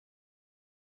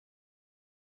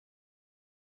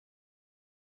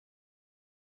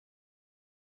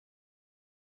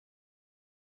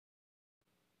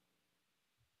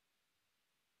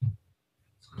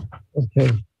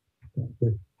Okay.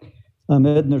 I'm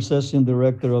Ed Nersessian,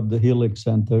 Director of the Helix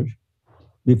Center.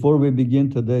 Before we begin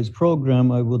today's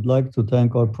program, I would like to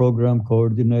thank our program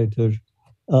coordinator,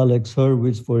 Alex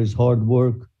Hurwitz, for his hard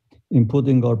work in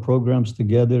putting our programs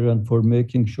together and for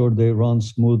making sure they run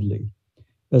smoothly.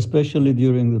 Especially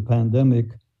during the pandemic,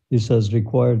 this has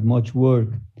required much work,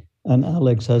 and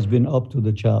Alex has been up to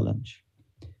the challenge.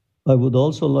 I would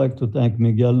also like to thank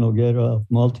Miguel Noguera of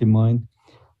Multimind,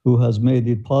 who has made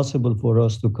it possible for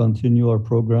us to continue our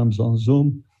programs on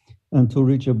Zoom and to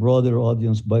reach a broader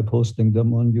audience by posting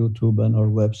them on YouTube and our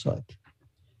website.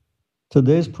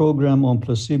 Today's program on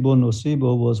placebo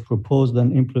nocebo was proposed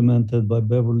and implemented by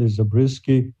Beverly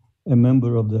Zabriskie, a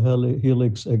member of the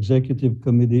Helix Executive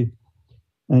Committee,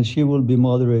 and she will be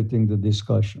moderating the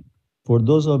discussion. For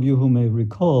those of you who may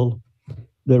recall,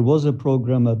 there was a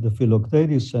program at the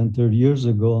Philoctetes Center years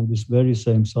ago on this very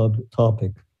same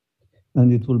topic,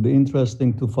 and it will be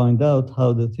interesting to find out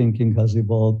how the thinking has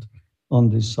evolved on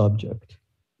this subject.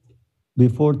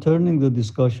 Before turning the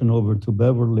discussion over to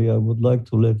Beverly, I would like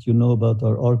to let you know about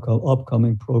our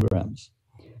upcoming programs.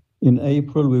 In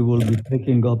April, we will be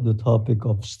taking up the topic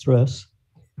of stress,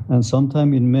 and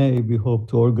sometime in May, we hope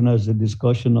to organize a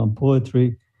discussion on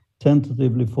poetry,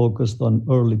 tentatively focused on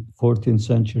early 14th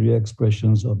century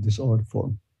expressions of this art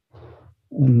form.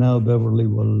 And now Beverly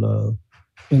will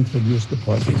introduce the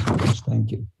participants.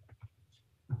 Thank you.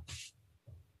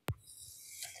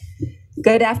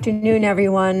 Good afternoon,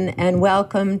 everyone, and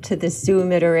welcome to the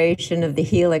Zoom iteration of the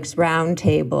Helix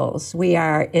Roundtables. We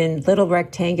are in little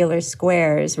rectangular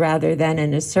squares rather than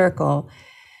in a circle,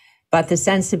 but the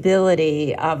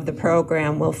sensibility of the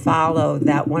program will follow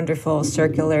that wonderful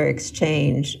circular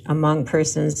exchange among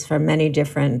persons from many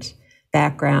different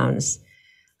backgrounds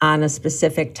on a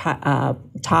specific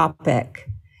topic.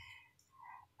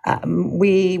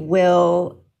 We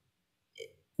will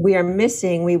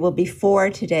be 4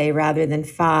 today rather than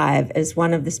 5, as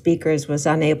one of the speakers was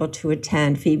unable to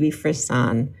attend, Phoebe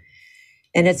Frisson.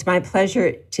 And it's my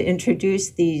pleasure to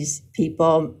introduce these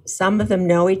people. Some of them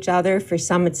know each other, for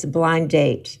some it's a blind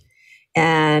date.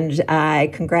 And I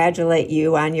congratulate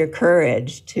you on your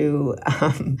courage to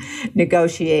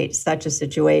negotiate such a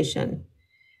situation.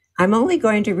 I'm only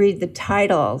going to read the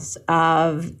titles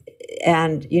of,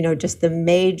 and just the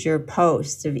major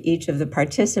posts of each of the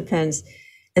participants,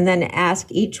 and then ask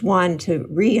each one to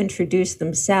reintroduce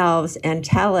themselves and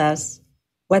tell us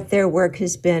what their work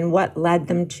has been, what led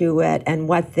them to it, and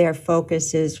what their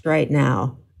focus is right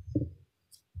now.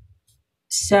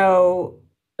 So,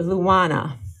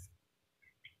 Luana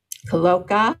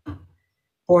Coloca,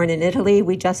 born in Italy,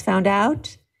 we just found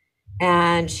out,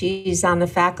 and she's on the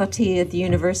faculty at the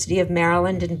University of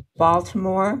Maryland in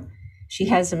Baltimore. She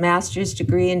has a master's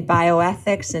degree in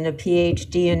bioethics and a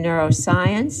PhD in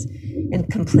neuroscience,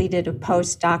 and completed a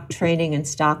postdoc training in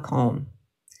Stockholm.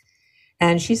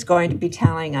 And she's going to be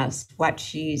telling us what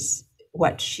she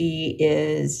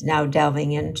is now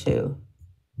delving into.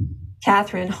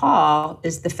 Catherine Hall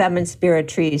is the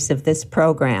femme-inspiratrice of this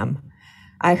program.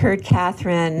 I heard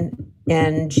Catherine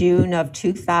in June of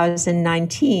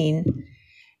 2019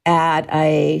 at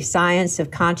a Science of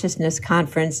Consciousness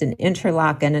conference in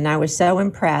Interlaken, and I was so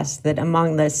impressed that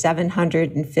among the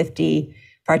 750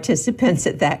 participants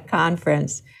at that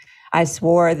conference, I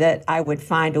swore that I would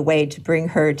find a way to bring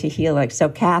her to Helix. So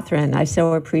Catherine, I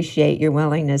so appreciate your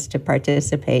willingness to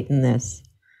participate in this.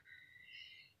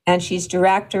 And she's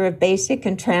Director of Basic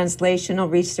and Translational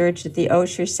Research at the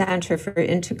Osher Center for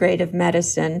Integrative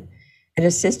Medicine, an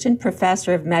Assistant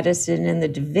Professor of Medicine in the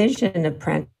Division of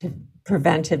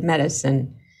Preventive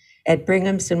Medicine at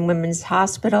Brigham and Women's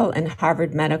Hospital and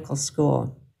Harvard Medical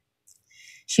School.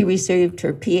 She received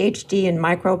her PhD in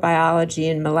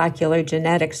microbiology and molecular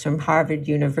genetics from Harvard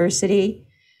University,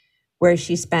 where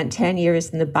she spent 10 years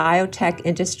in the biotech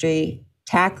industry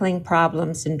tackling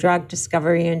problems in drug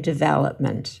discovery and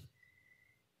development.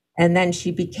 And then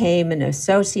she became an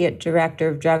associate director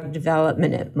of drug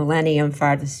development at Millennium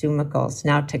Pharmaceuticals,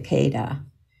 now Takeda.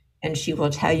 And she will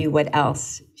tell you what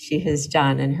else she has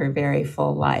done in her very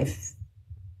full life.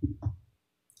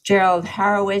 Gerald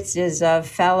Horowitz is a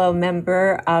fellow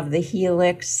member of the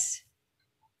Helix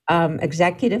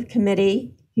Executive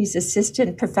Committee. He's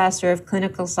assistant professor of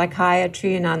clinical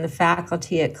psychiatry and on the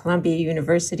faculty at Columbia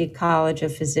University College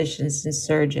of Physicians and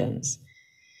Surgeons.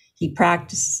 He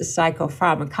practices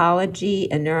psychopharmacology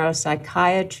and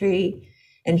neuropsychiatry,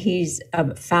 and he's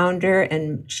a founder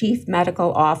and chief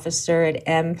medical officer at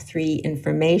M3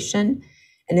 Information,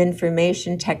 an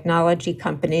information technology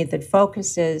company that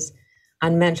focuses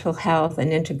on mental health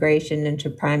and integration into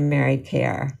primary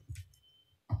care.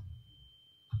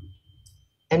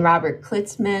 And Robert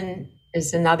Klitzman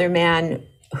is another man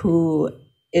who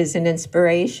is an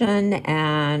inspiration.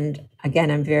 And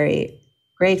again, I'm very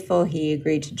grateful he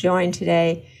agreed to join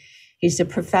today. He's a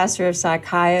professor of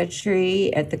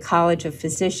psychiatry at the College of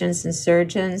Physicians and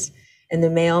Surgeons and the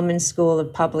Mailman School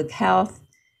of Public Health,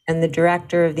 and the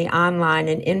director of the online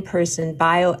and in-person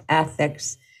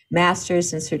bioethics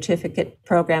master's and certificate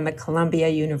program at Columbia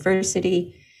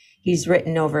University. He's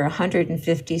written over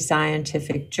 150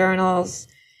 scientific journals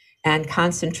and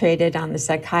concentrated on the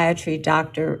psychiatry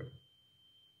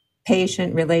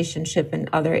doctor-patient relationship and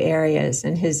other areas.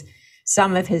 And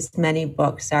some of his many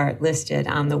books are listed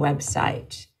on the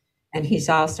website. And he's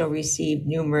also received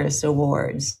numerous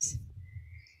awards.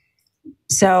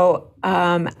 So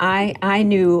I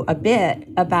knew a bit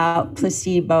about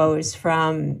placebos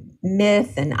from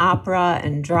myth and opera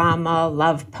and drama,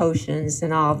 love potions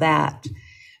and all that.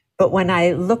 But when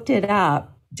I looked it up,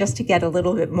 just to get a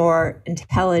little bit more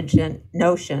intelligent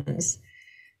notions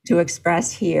to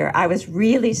express here, I was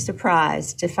really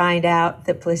surprised to find out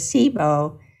that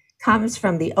placebo comes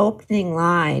from the opening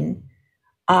line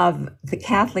of the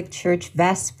Catholic Church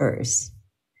Vespers.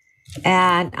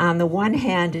 And on the one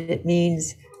hand, it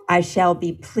means I shall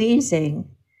be pleasing.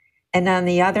 And on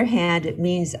the other hand, it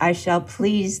means I shall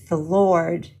please the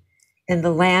Lord in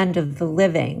the land of the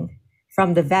living,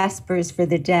 from the Vespers for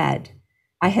the dead.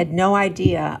 I had no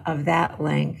idea of that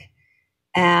link.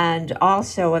 And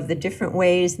also of the different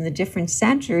ways in the different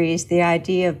centuries, the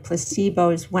idea of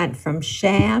placebos went from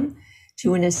sham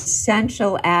to an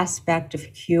essential aspect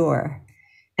of cure.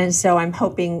 And so I'm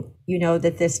hoping,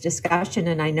 that this discussion,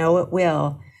 and I know it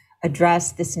will,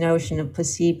 address this notion of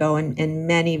placebo in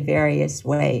many various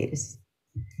ways.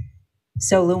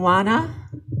 So Luana,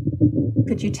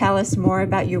 could you tell us more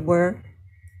about your work?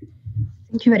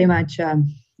 Thank you very much,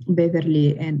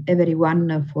 Beverly, and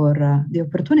everyone for the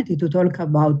opportunity to talk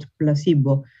about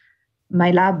placebo.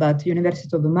 My lab at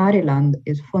University of Maryland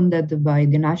is funded by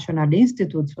the National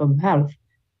Institutes of Health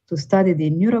to study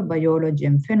the neurobiology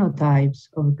and phenotypes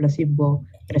of placebo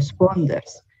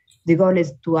responders. The goal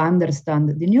is to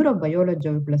understand the neurobiology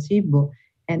of placebo,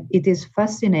 and it is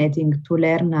fascinating to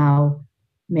learn how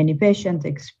many patients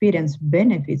experience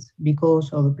benefits because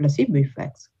of placebo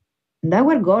effects. And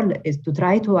our goal is to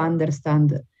try to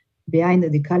understand behind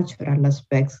the cultural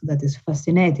aspects that is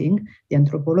fascinating, the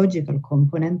anthropological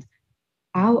component,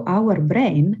 how our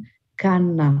brain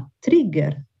can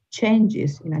trigger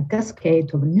changes in a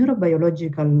cascade of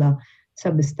neurobiological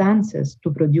substances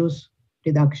to produce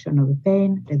reduction of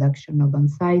pain, reduction of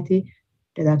anxiety,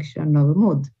 reduction of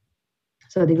mood.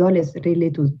 So the goal is really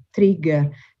to trigger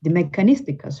the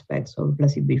mechanistic aspects of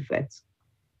placebo effects.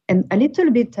 And a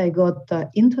little bit I got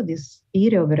into this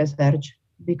area of research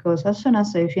because as soon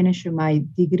as I finished my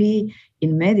degree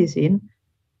in medicine,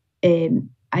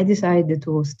 I decided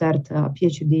to start a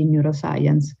PhD in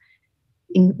neuroscience.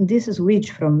 In this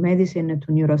switch from medicine to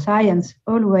neuroscience,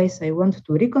 always I want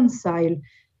to reconcile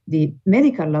the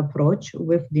medical approach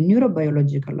with the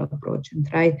neurobiological approach and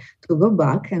try to go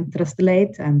back and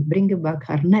translate and bring back,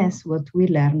 harness what we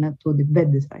learn to the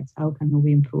bedsides. How can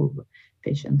we improve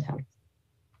patient health?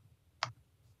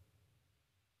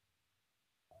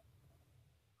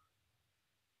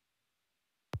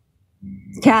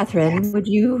 Catherine, would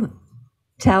you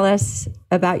tell us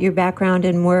about your background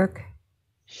and work?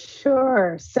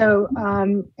 Sure. So,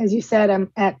 as you said,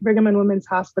 I'm at Brigham and Women's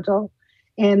Hospital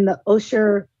and the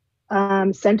Osher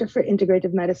Center for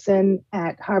Integrative Medicine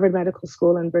at Harvard Medical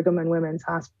School and Brigham and Women's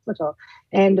Hospital.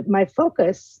 And my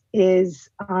focus is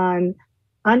on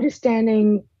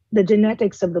understanding the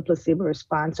genetics of the placebo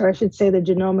response, or I should say the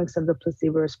genomics of the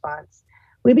placebo response.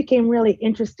 We became really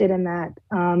interested in that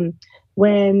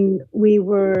when we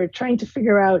were trying to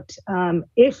figure out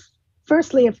if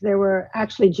there were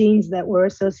actually genes that were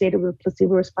associated with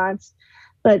placebo response.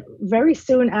 But very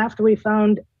soon after we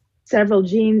found several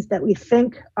genes that we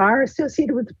think are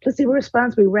associated with the placebo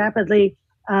response, we rapidly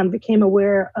became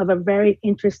aware of a very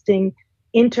interesting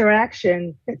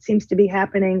interaction that seems to be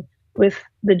happening with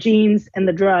the genes and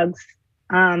the drugs,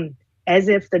 as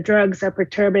if the drugs are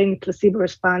perturbing placebo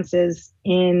responses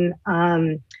in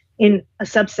a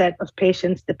subset of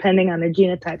patients depending on their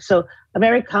genotype. So a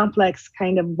very complex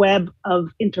kind of web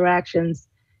of interactions.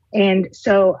 And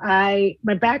so my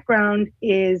background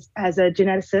is as a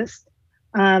geneticist.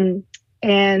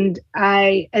 And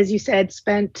I, as you said,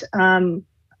 spent,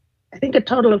 I think a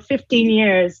total of 15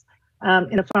 years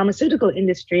in a pharmaceutical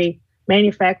industry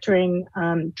manufacturing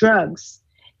drugs.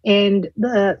 And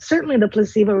certainly the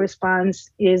placebo response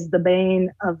is the bane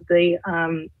of the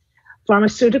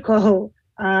pharmaceutical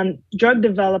drug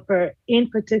developer, in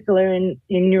particular in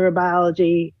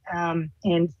neurobiology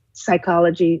and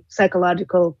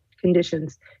psychological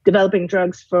conditions, developing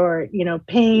drugs for,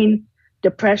 pain,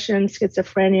 depression,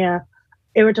 schizophrenia,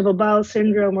 irritable bowel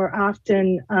syndrome, or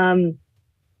often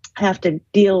have to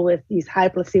deal with these high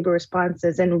placebo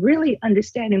responses, and really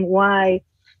understanding why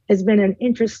has been an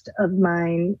interest of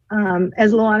mine.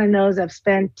 As Luana knows, I've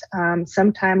spent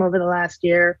some time over the last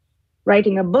year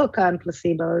writing a book on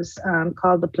placebos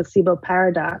called The Placebo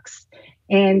Paradox.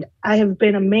 And I have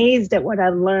been amazed at what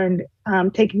I've learned,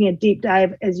 taking a deep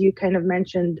dive, as you kind of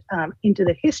mentioned, into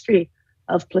the history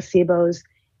of placebos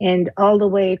and all the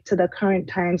way to the current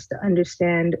times to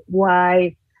understand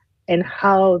why and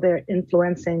how they're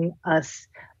influencing us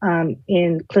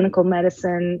in clinical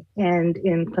medicine and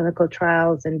in clinical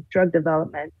trials and drug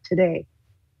development today.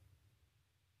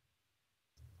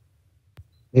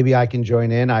 Maybe I can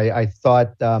join in. I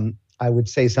thought I would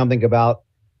say something about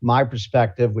my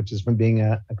perspective, which is from being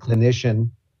a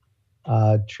clinician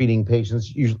treating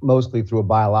patients, mostly through a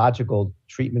biological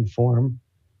treatment form,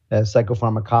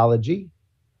 psychopharmacology.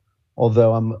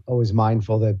 Although I'm always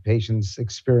mindful that patients'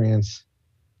 experience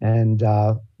and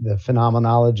the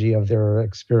phenomenology of their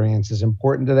experience is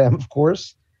important to them, of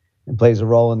course, and plays a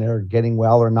role in their getting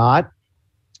well or not.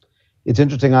 It's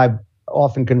interesting, I've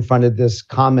often confronted this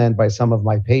comment by some of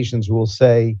my patients who will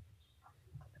say,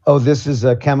 oh, this is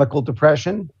a chemical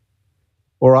depression,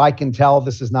 or I can tell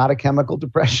this is not a chemical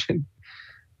depression.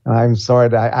 And I'm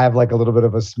sorry, I have like a little bit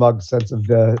of a smug sense of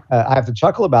I have to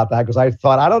chuckle about that because I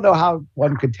thought, I don't know how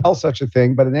one could tell such a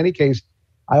thing, but in any case,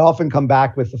 I often come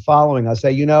back with the following. I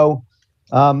say,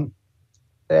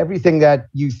 everything that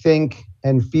you think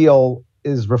and feel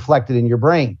is reflected in your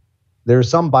brain. There's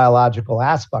some biological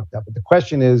aspect of it. The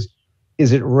question is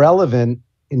it relevant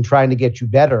in trying to get you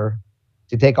better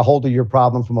to take a hold of your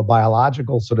problem from a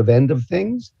biological sort of end of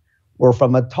things or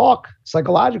from a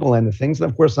psychological end of things? And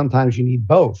of course, sometimes you need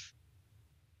both.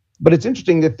 But it's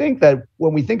interesting to think that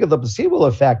when we think of the placebo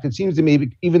effect, it seems to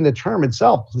me even the term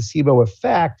itself, placebo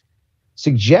effect,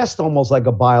 suggests almost like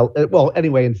a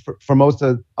and for most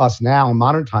of us now in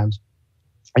modern times,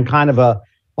 and kind of a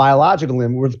biological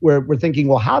limb, we're thinking,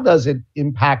 well, how does it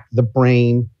impact the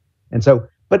brain? And so,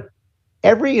 but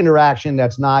every interaction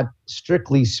that's not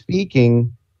strictly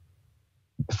speaking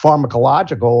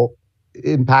pharmacological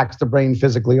impacts the brain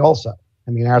physically also.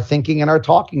 I mean, our thinking and our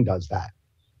talking does that.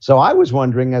 So I was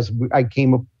wondering, as I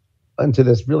came up into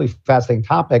this really fascinating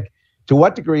topic, to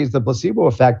what degree is the placebo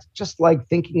effect just like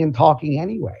thinking and talking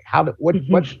anyway?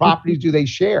 What properties do they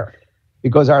share?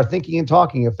 Because our thinking and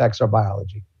talking affects our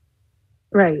biology.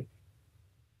 Right.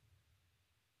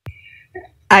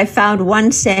 I found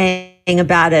one saying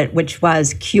about it, which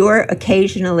was cure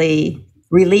occasionally,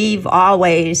 relieve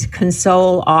always,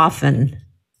 console often.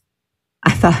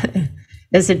 I thought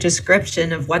as a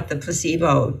description of what the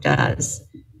placebo does.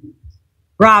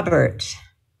 Robert,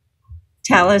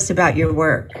 tell us about your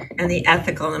work and the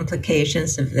ethical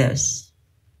implications of this.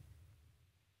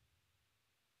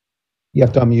 You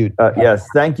have to unmute. Yes,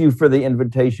 thank you for the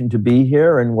invitation to be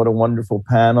here, and what a wonderful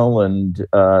panel and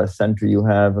center you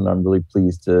have, and I'm really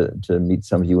pleased to meet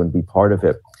some of you and be part of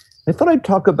it. I thought I'd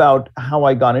talk about how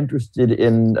I got interested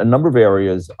in a number of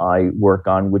areas I work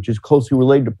on, which is closely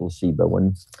related to placebo.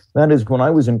 And that is, when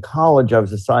I was in college, I was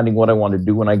deciding what I wanted to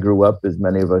do when I grew up, as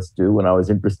many of us do, and I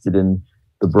was interested in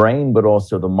the brain, but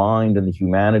also the mind and the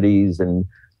humanities, and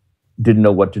didn't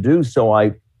know what to do. So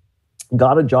I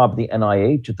got a job at the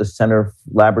NIH at the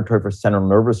Laboratory for Central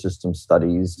Nervous System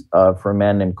Studies for a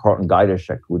man named Carlton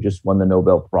Gajdusek, who just won the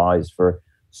Nobel Prize for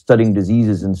studying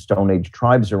diseases in Stone Age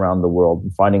tribes around the world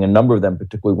and finding a number of them,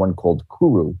 particularly one called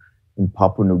Kuru in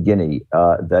Papua New Guinea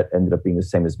that ended up being the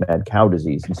same as mad cow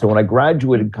disease. And so when I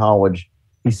graduated college,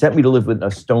 he sent me to live with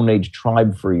a Stone Age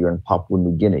tribe for a year in Papua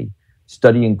New Guinea,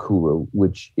 studying Kuru,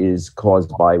 which is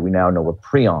caused by, we now know, a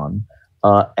prion.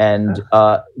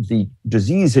 The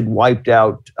disease had wiped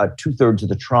out 2/3 of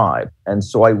the tribe. And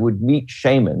so I would meet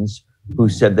shamans who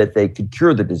said that they could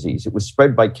cure the disease. It was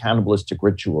spread by cannibalistic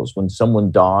rituals. When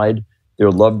someone died, their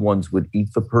loved ones would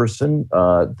eat the person.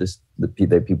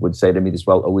 People would say to me, this,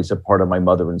 well, always a part of my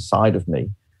mother inside of me.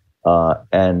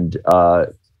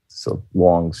 It's a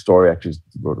long story. I actually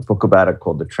wrote a book about it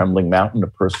called The Trembling Mountain, a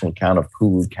personal account of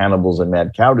Kuru cannibals and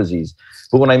mad cow disease.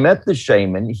 But when I met the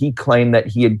shaman, he claimed that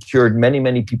he had cured many,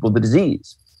 many people of the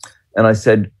disease. And I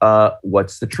said,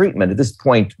 what's the treatment? At this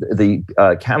point, the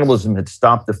cannibalism had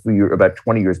stopped about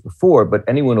 20 years before, but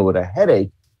anyone who had a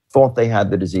headache thought they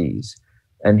had the disease.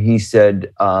 And he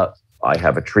said, I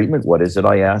have a treatment. What is it?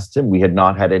 I asked him. We had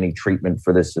not had any treatment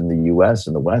for this in the US,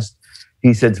 in the West.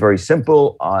 He said, it's very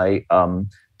simple. I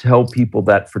tell people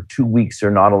that for 2 weeks they're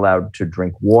not allowed to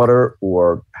drink water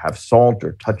or have salt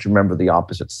or touch a member of the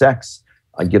opposite sex.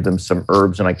 I give them some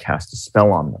herbs and I cast a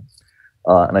spell on them.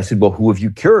 And I said, well, who have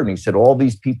you cured? And he said, all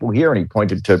these people here. And he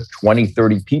pointed to 20,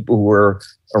 30 people who were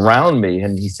around me.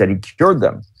 And he said he cured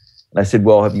them. And I said,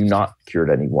 well, have you not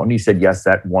cured anyone? He said, yes,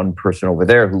 that one person over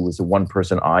there who was the one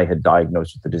person I had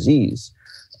diagnosed with the disease.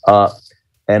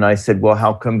 And I said, well,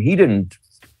 how come he didn't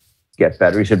get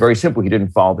better? He said, very simple, he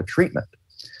didn't follow the treatment.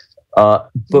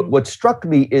 But what struck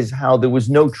me is how there was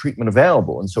no treatment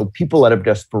available. And so people out of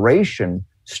desperation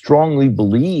strongly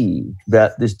believed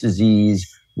that this disease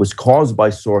was caused by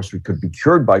sorcery, could be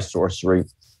cured by sorcery.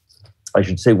 I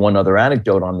should say one other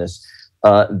anecdote on this.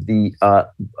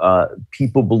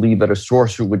 People believe that a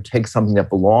sorcerer would take something that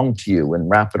belonged to you and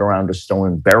wrap it around a stone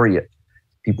and bury it.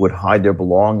 People would hide their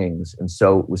belongings. And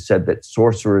so it was said that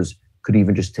sorcerers could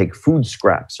even just take food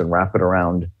scraps and wrap it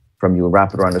around from you and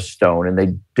wrap it around a stone. And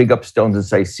they'd dig up stones and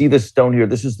say, see this stone here?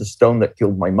 This is the stone that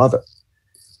killed my mother.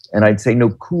 And I'd say, no,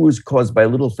 coup is caused by a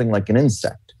little thing like an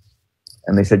insect.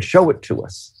 And they said, show it to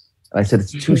us. And I said,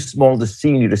 it's too small to see,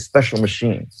 you need a special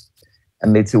machine.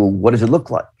 And they'd say, well, what does it look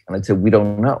like? And I'd say, we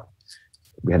don't know.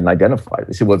 We hadn't identified it.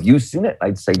 They said, well, have you seen it?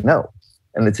 I'd say, no.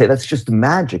 And they'd say, that's just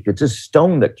magic. It's a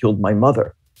stone that killed my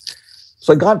mother.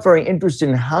 So I got very interested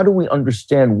in how do we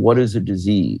understand what is a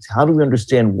disease? How do we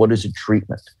understand what is a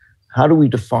treatment? How do we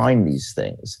define these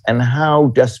things? And how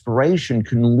desperation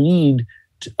can lead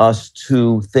us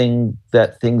to think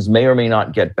that things may or may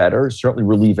not get better, certainly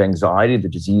relieve anxiety. The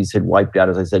disease had wiped out,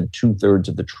 as I said, 2/3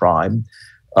 of the tribe.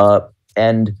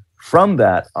 And from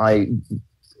that, I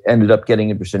ended up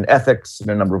getting interested in ethics in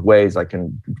a number of ways. I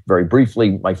can very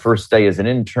briefly, my first day as an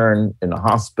intern in a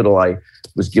hospital, I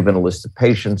was given a list of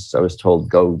patients. I was told,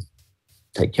 go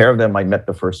take care of them. I met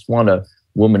the first one, a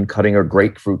woman cutting her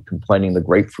grapefruit, complaining the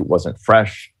grapefruit wasn't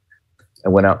fresh. I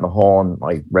went out in the hall and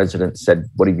my resident said,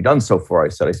 what have you done so far? I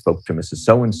said, I spoke to Mrs.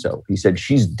 So-and-so. He said,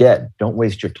 she's dead. Don't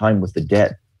waste your time with the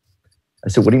dead. I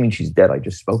said, what do you mean she's dead? I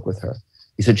just spoke with her.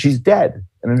 He said, she's dead.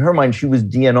 And in her mind, she was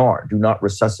DNR, do not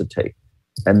resuscitate.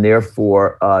 And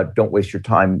therefore, don't waste your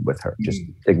time with her. Just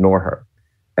ignore her.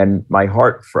 And my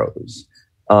heart froze.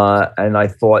 And I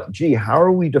thought, gee, how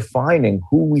are we defining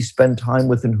who we spend time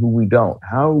with and who we don't?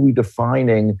 How are we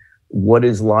defining what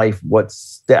is life,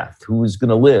 what's death, who's going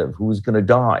to live, who's going to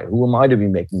die? Who am I to be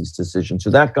making these decisions? So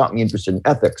that got me interested in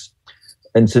ethics.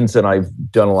 And since then, I've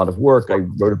done a lot of work. I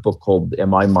wrote a book called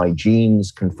Am I My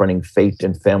Genes? Confronting Fate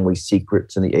and Family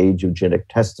Secrets in the Age of Genetic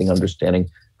Testing, understanding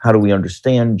how do we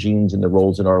understand genes and the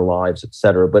roles in our lives, et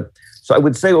cetera. But so I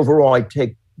would say overall, I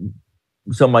take,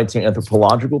 some might say, an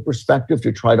anthropological perspective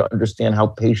to try to understand how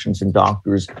patients and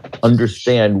doctors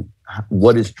understand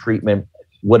what is treatment,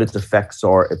 what its effects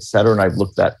are, et cetera. And I've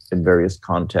looked at in various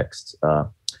contexts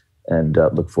and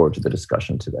look forward to the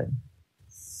discussion today.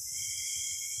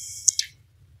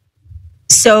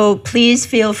 So please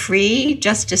feel free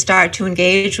just to start to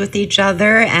engage with each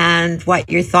other and what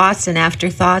your thoughts and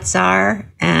afterthoughts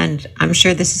are. And I'm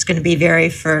sure this is going to be very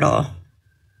fertile.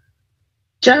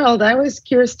 Gerald, I was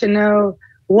curious to know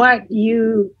what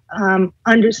you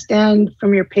understand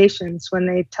from your patients when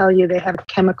they tell you they have a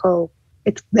chemical,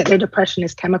 that their depression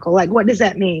is chemical. Like, what does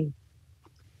that mean?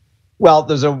 Well,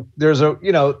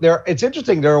 it's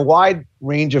interesting. There are a wide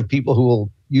range of people who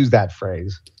will use that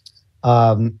phrase.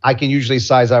 I can usually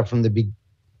size out from the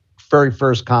very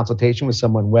first consultation with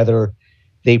someone whether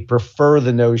they prefer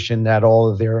the notion that all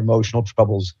of their emotional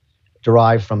troubles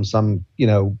derive from some,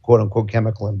 quote unquote,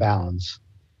 chemical imbalance.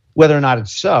 Whether or not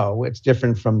it's so, it's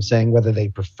different from saying whether they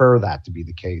prefer that to be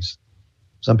the case.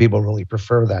 Some people really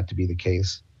prefer that to be the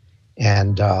case.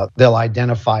 And they'll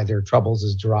identify their troubles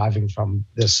as deriving from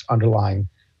this underlying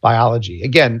biology.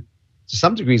 Again, to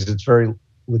some degrees, it's very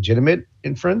legitimate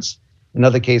inference. In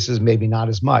other cases, maybe not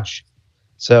as much.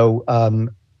 So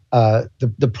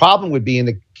the problem would be in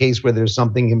the case where there's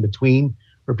something in between,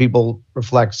 where people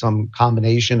reflect some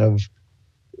combination of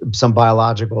some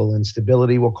biological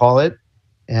instability, we'll call it,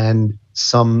 and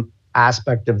some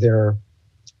aspect of their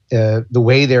the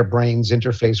way their brains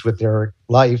interface with their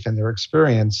life and their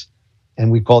experience,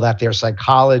 and we call that their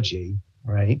psychology,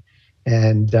 right?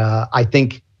 And I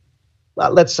think,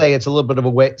 let's say it's a little bit of a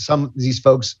way, some of these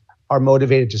folks are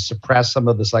motivated to suppress some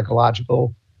of the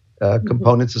psychological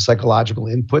components, the psychological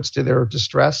inputs to their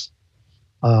distress.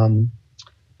 And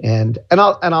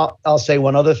I'll say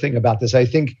one other thing about this. I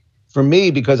think for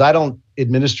me, because I don't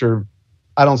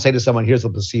say to someone, here's a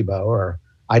placebo, or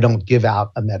I don't give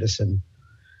out a medicine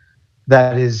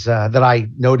that is that I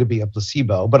know to be a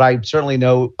placebo, but I certainly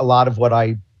know a lot of what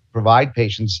I provide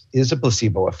patients is a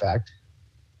placebo effect.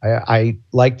 I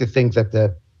like to think that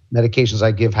the medications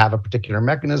I give have a particular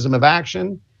mechanism of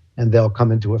action, and they'll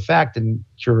come into effect and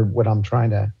cure what I'm trying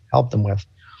to help them with.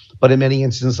 But in many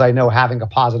instances, I know having a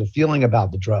positive feeling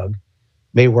about the drug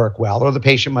may work well, or the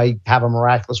patient might have a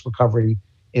miraculous recovery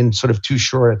in sort of too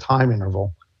short a time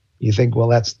interval. You think, well,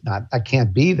 that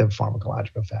can't be the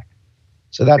pharmacologic effect.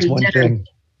 So that's one thing.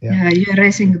 Yeah, you're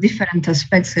raising different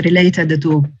aspects related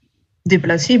to the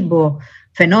placebo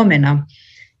phenomena.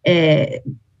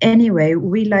 Anyway,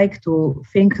 we like to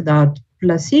think that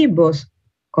placebos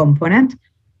component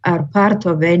are part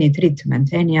of any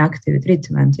treatment, any active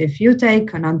treatment. If you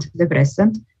take an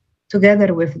antidepressant,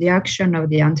 together with the action of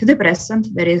the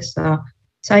antidepressant, there is a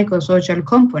psychosocial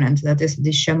component, that is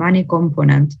the shamanic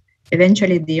component.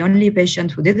 Eventually, the only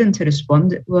patient who didn't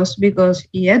respond was because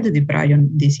he had the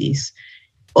prion disease,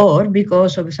 or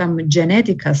because of some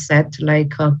genetic asset,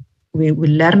 like we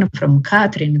learn from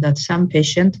Catherine that some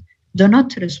patients do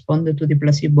not respond to the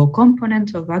placebo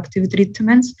component of active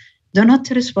treatments, do not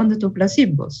respond to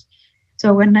placebos.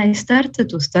 So when I started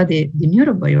to study the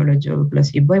neurobiology of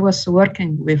placebo, I was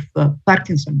working with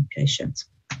Parkinson patients.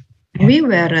 We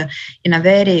were in a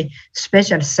very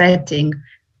special setting,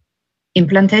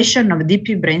 implantation of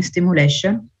deep brain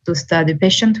stimulation to study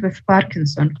patients with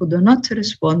Parkinson who do not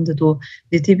respond to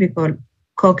the typical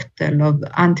cocktail of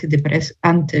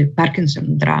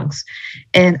anti-Parkinson drugs.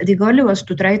 And the goal was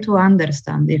to try to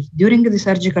understand if during the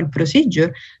surgical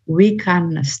procedure, we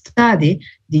can study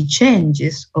the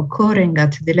changes occurring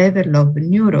at the level of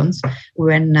neurons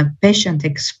when a patient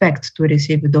expects to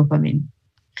receive dopamine.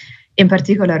 In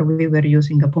particular, we were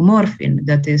using apomorphine,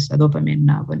 that is a dopamine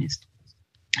agonist.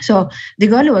 So the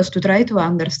goal was to try to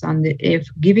understand if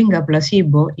giving a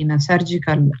placebo in a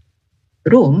surgical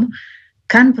room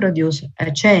can produce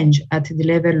a change at the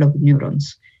level of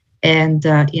neurons. And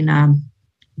in a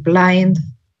blind,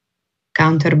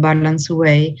 counterbalance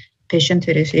way, patients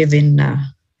receiving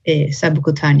a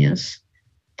subcutaneous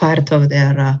part of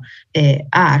their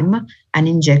arm, an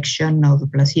injection of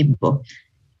placebo.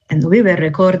 And we were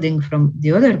recording from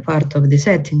the other part of the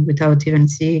setting without even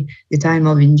seeing the time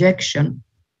of injection,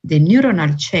 the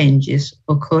neuronal changes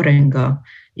occurring,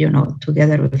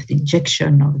 together with the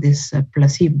injection of this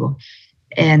placebo.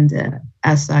 And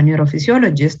as a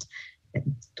neurophysiologist,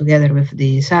 together with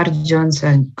the surgeons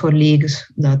and colleagues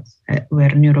that were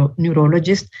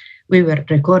neurologists, we were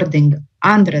recording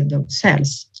hundreds of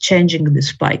cells changing the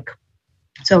spike.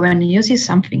 So when you see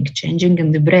something changing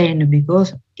in the brain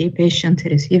because a patient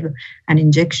received an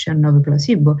injection of a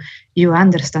placebo, you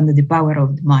understand the power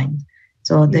of the mind.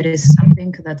 So there is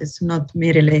something that is not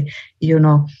merely,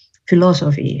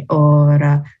 philosophy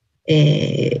or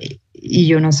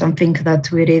something that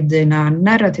we read in a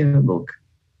narrative book.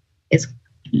 It's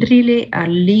really a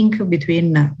link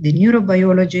between the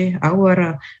neurobiology,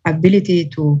 our ability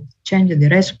to change the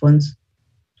response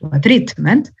to a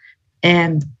treatment,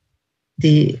 and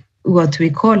what we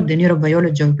call the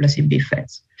neurobiology of placebo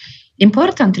effects.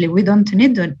 Importantly, we don't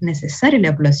need necessarily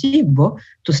a placebo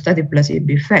to study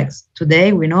placebo effects.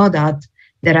 Today, we know that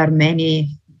there are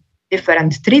many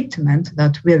different treatments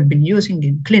that we have been using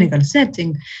in clinical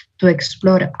setting to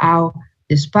explore how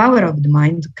this power of the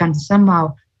mind can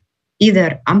somehow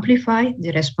either amplify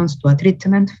the response to a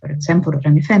treatment, for example,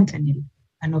 remifentanil,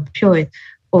 an opioid,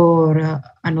 or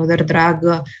another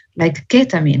drug like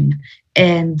ketamine.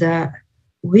 And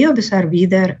we observe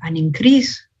either an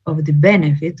increase of the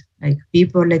benefit, like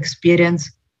people experience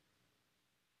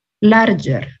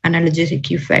larger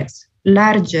analgesic effects,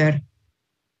 larger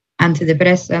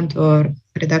antidepressant or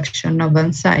reduction of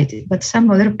anxiety. But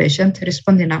some other patients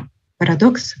respond in a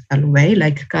paradoxical way,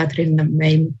 like Catherine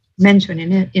may mention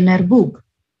in her book,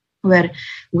 where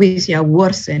we see a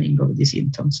worsening of the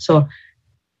symptoms. So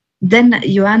then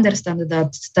you understand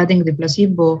that studying the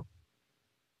placebo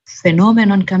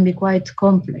phenomenon can be quite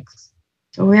complex.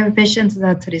 So we have patients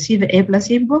that receive a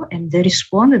placebo and they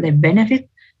respond, they benefit.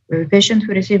 We have patients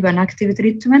who receive an active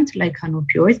treatment like an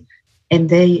opioid and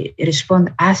they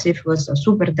respond as if it was a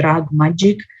super drug,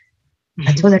 magic.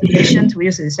 But other patients, we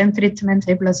use the same treatment,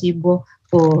 a placebo,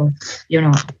 or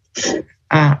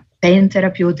a pain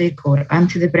therapeutic or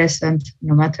antidepressant.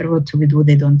 No matter what we do,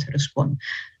 they don't respond.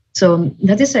 So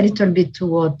that is a little bit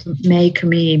what make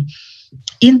me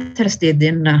interested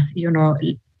in,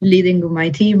 leading my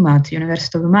team at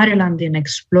University of Maryland in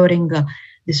exploring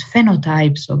these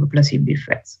phenotypes of placebo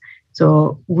effects.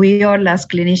 So we all as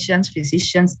clinicians,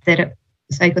 physicians,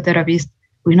 psychotherapists,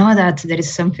 we know that there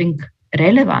is something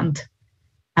relevant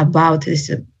about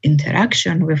this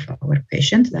interaction with our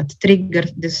patient that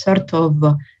triggers this sort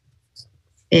of,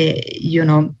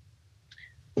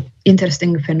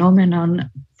 interesting phenomenon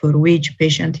for which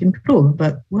patient improve,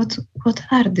 but what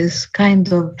are these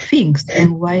kind of things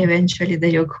and why eventually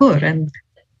they occur?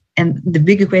 And the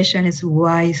big question is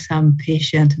why some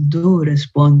patients do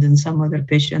respond and some other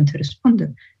patients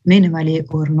respond minimally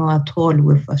or not at all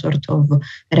with a sort of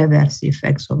reverse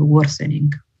effects of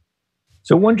worsening.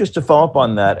 So one, just to follow up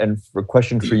on that, and for a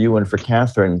question for you and for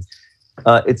Catherine,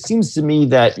 it seems to me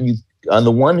that you, on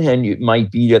the one hand, it might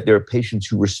be that there are patients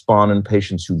who respond and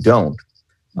patients who don't.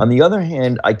 On the other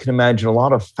hand, I can imagine a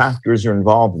lot of factors are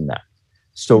involved in that.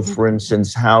 So for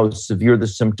instance, how severe the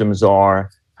symptoms are,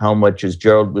 how much, as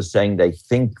Gerald was saying, they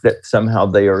think that somehow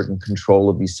they are in control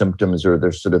of these symptoms, or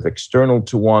they're sort of external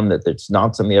to one, that it's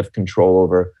not something they have control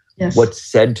over. Yes. What's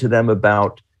said to them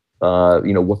about,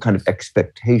 what kind of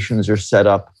expectations are set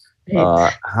up,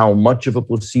 how much of a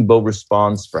placebo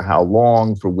response, for how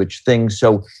long, for which things.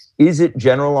 So is it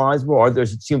generalizable?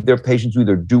 It seems there are patients who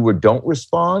either do or don't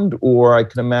respond, or I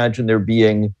can imagine there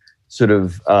being sort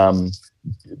of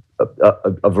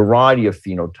a variety of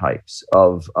phenotypes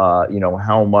of,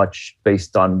 how much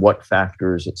based on what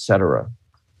factors, et cetera.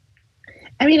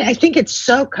 I mean, I think it's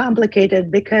so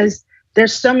complicated because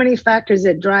there's so many factors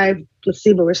that drive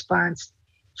placebo response.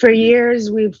 For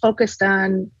years, we've focused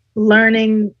on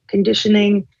learning,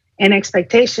 conditioning, and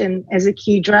expectation as the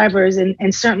key drivers,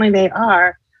 and certainly they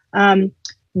are.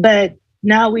 But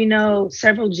now we know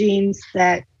several genes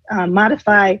that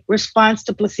modify response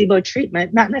to placebo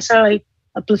treatment, not necessarily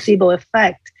a placebo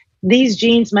effect. These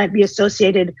genes might be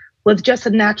associated with just a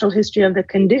natural history of the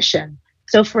condition.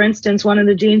 So for instance, one of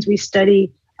the genes we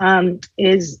study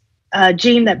is a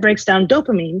gene that breaks down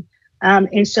dopamine.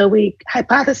 And so we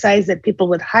hypothesize that people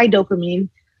with high dopamine,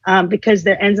 because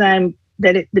their enzyme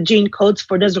that the gene codes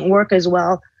for doesn't work as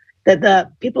well, that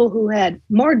the people who had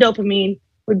more dopamine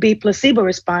would be placebo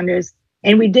responders.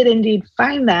 And we did indeed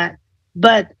find that.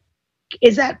 But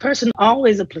is that person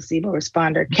always a placebo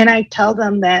responder? Can I tell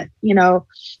them that,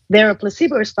 they're a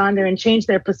placebo responder and change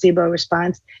their placebo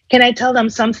response? Can I tell them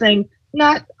something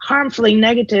not harmfully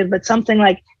negative, but something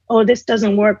like, oh, this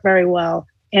doesn't work very well?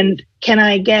 And can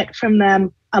I get from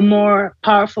them a more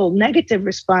powerful negative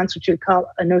response, which we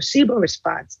call a nocebo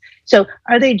response? So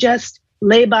are they just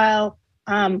labile,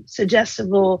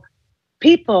 suggestible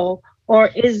people, or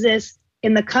is this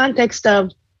in the context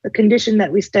of the condition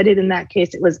that we studied? In that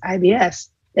case, it was IBS,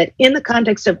 that in the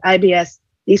context of IBS,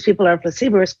 these people are a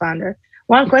placebo responder.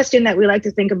 One question that we like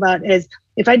to think about is,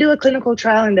 if I do a clinical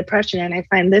trial in depression and I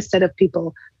find this set of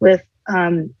people with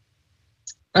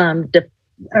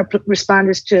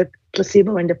responders to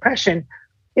placebo and depression,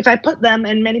 if I put them,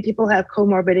 and many people have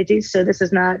comorbidities, so this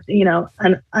is not,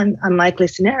 an unlikely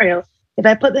scenario. If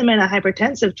I put them in a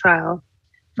hypertensive trial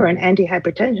for an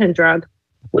antihypertension drug,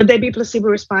 would they be placebo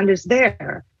responders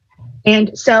there?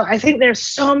 And so I think there's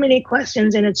so many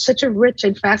questions, and it's such a rich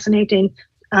and fascinating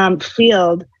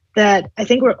field that I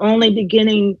think we're only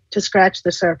beginning to scratch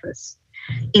the surface.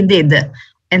 Indeed.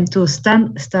 And to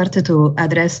start to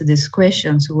address these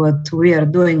questions, what we are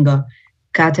doing,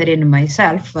 Catherine,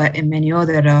 myself, and many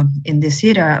others in this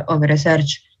area of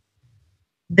research,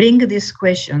 bring these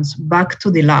questions back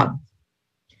to the lab.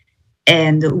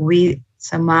 And we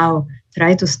somehow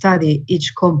try to study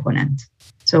each component.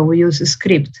 So we use a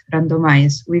script,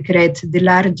 randomize. We create the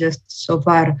largest so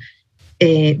far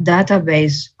a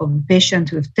database of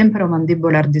patients with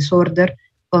temporomandibular disorder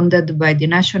funded by the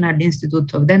National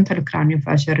Institute of Dental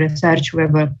Craniofacial Research. We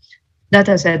have a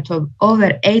data set of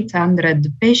over 800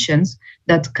 patients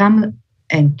that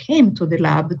came to the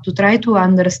lab to try to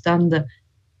understand,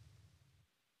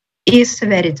 is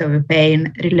severity of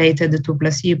pain related to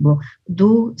placebo?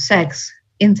 Do sex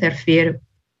interfere,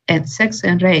 and sex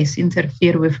and race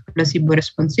interfere with placebo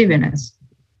responsiveness?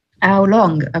 How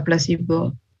long a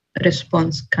placebo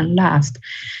response can last?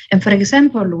 And for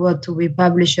example, what we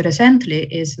published recently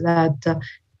is that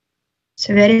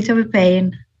severity of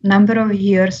pain, number of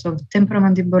years of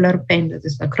temporomandibular pain, that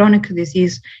is a chronic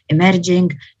disease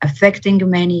emerging, affecting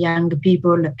many young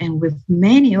people, and with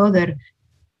many other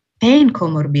pain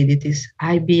comorbidities,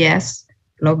 IBS,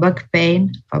 low back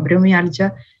pain,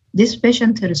 fibromyalgia, this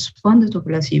patient responded to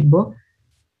placebo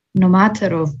no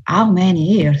matter of how many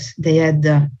years they had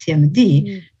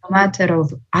TMD, no matter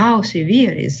of how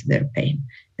severe is their pain.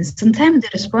 And sometimes the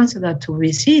response that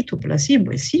we see to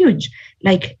placebo is huge,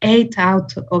 like 8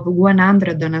 out of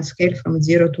 100 on a scale from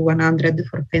 0 to 100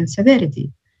 for pain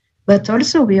severity. But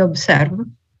also we observe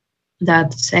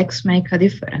that sex makes a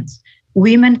difference.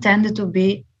 Women tend to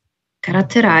be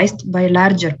characterized by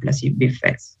larger placebo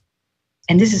effects.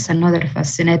 And this is another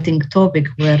fascinating topic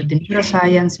where the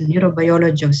neuroscience and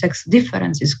neurobiology of sex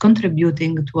difference is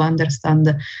contributing to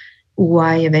understand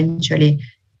why eventually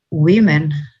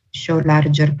women show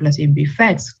larger placebo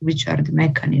effects, which are the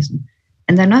mechanism.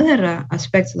 And another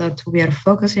aspect that we are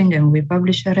focusing and we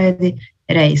publish already,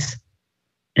 race.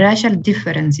 Racial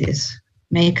differences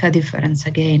make a difference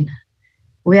again.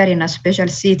 We are in a special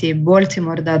city,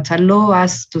 Baltimore, that allow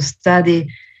us to study,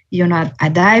 a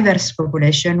diverse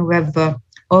population. We have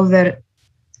over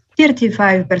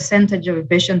 35% of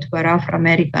patients who are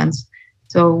Afro-Americans.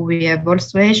 So we have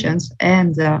also Asians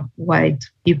and white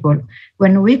people.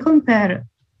 When we compare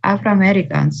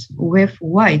Afro-Americans with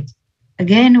white,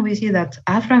 again, we see that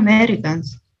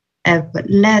Afro-Americans have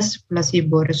less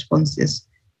placebo responses.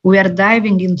 We are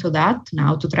diving into that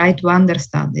now to try to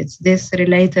understand, is this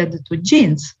related to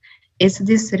genes? Is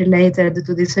this related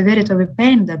to the severity of a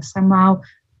pain that somehow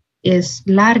is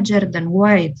larger than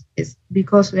white? Is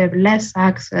because we have less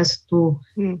access to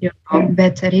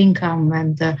better income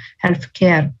and health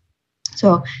care.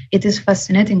 So it is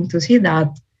fascinating to see that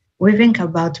we think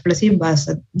about placebo as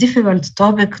a difficult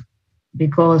topic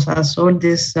because has all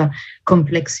this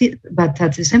complexity, but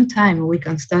at the same time, we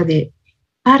can study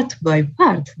part by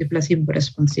part the placebo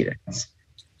responsiveness.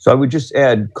 So I would just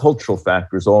add cultural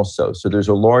factors also. So there's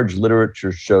a large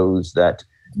literature shows that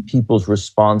people's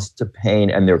response to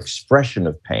pain and their expression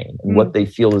of pain and what they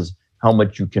feel is how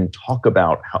much you can talk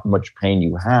about how much pain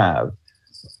you have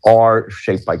are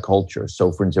shaped by culture.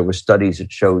 So for instance, there were studies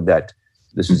that showed that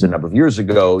this was a number of years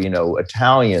ago,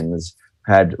 Italians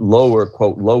had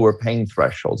lower pain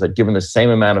thresholds. That given the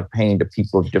same amount of pain to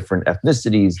people of different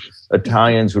ethnicities,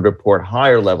 Italians would report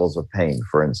higher levels of pain,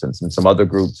 for instance, and some other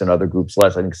groups and other groups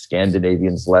less. I think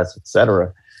Scandinavians less, et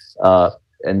cetera.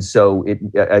 And so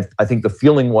I think the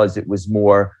feeling was it was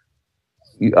more,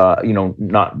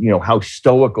 not, how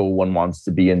stoical one wants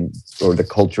to be or the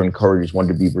culture encourages one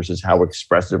to be versus how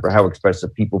expressive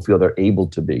people feel they're able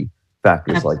to be,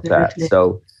 factors Absolutely. like that.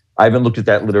 So I haven't looked at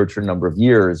that literature a number of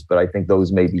years, but I think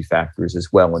those may be factors as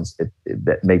well, and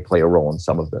that may play a role in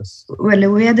some of this. Well,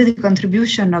 we had the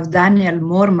contribution of Daniel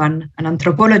Moorman, an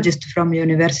anthropologist from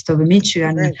University of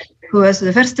Michigan, right, who was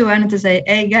the first one to say,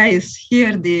 hey guys,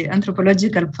 here the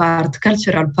anthropological part,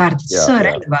 cultural part is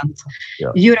relevant.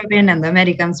 Yeah. European and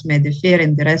Americans may differ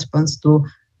in the response to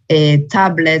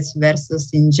tablets versus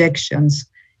injections.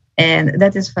 And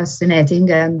that is fascinating.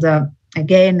 And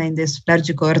again, in this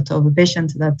large cohort of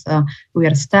patients that we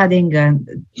are studying,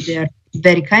 they are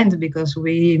very kind because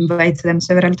we invite them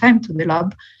several times to the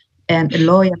lab and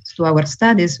loyal to our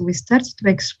studies. We start to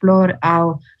explore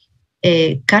our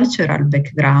cultural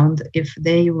background, if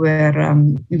they were,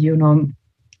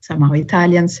 somehow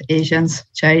Italians, Asians,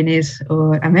 Chinese,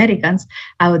 or Americans,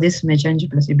 how this may change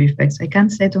placebo effects. I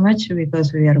can't say too much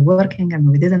because we are working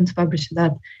and we didn't publish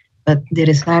that. But the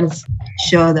results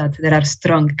show that there are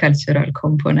strong cultural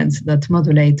components that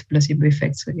modulate placebo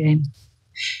effects again.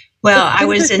 Well, I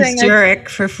was in Zurich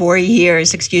for 4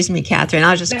 years. Excuse me, Catherine.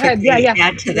 I'll just quickly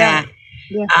add to that.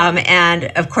 Yeah. And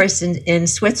of course, in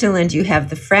Switzerland, you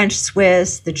have the French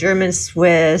Swiss, the German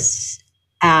Swiss,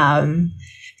 the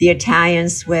Italian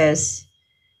Swiss,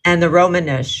 and the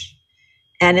Romanish.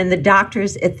 And in the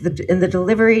doctors, in the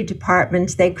delivery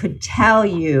departments, they could tell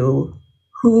you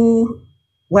who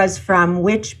was from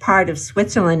which part of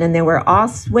Switzerland, and they were all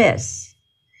Swiss,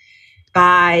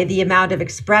 by the amount of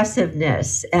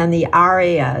expressiveness and the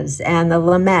arias and the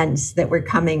laments that were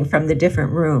coming from the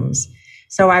different rooms.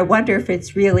 So I wonder if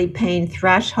it's really pain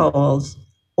thresholds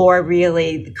or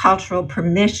really the cultural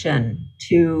permission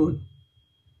to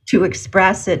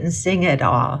express it and sing it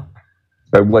all.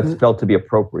 But what's felt to be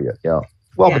appropriate, yeah.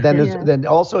 Well, but then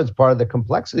also it's part of the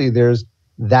complexity. There's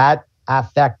that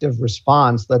affective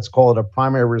response, let's call it a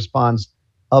primary response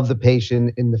of the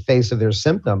patient in the face of their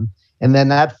symptom. And then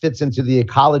that fits into the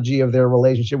ecology of their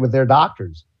relationship with their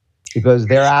doctors, because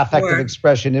their affective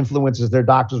expression influences their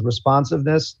doctor's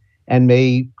responsiveness and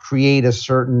may create a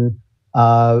certain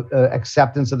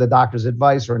acceptance of the doctor's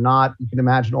advice or not. You can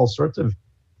imagine all sorts of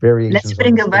variations. Let's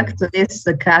bring it back to this,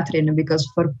 Catherine, because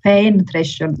for pain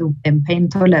threshold and pain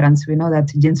tolerance, we know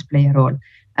that genes play a role.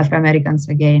 Afro-Americans,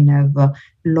 again, have a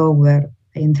lower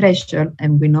pain threshold,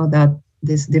 and we know that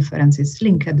this difference is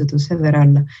linked to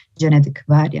several genetic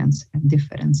variants and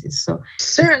differences. So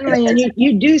certainly, and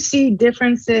you do see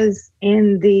differences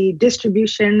in the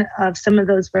distribution of some of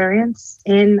those variants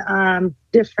in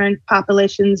different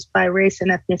populations by race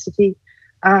and ethnicity.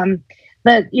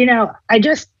 But, I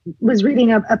just was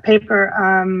reading a paper.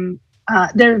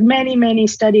 There are many, many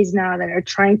studies now that are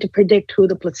trying to predict who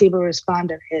the placebo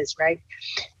responder is, right?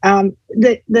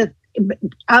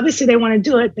 Obviously, they want to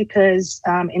do it because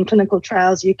in clinical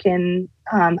trials, you can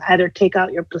either take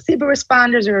out your placebo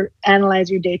responders or analyze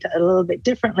your data a little bit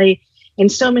differently.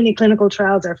 and so many clinical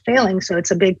trials are failing, so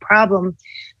it's a big problem.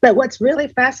 But what's really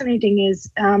fascinating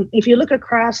is if you look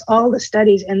across all the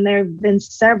studies, and there have been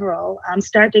several,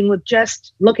 starting with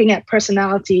just looking at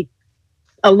personality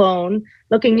alone,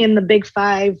 looking in the big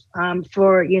five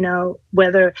for,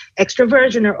 whether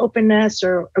extroversion or openness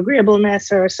or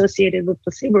agreeableness are associated with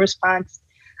placebo response.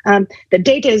 The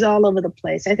data is all over the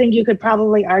place. I think you could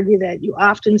probably argue that you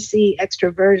often see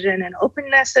extroversion and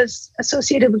openness as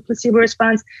associated with placebo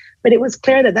response, but it was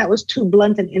clear that that was too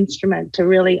blunt an instrument to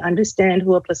really understand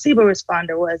who a placebo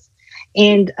responder was.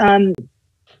 And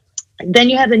then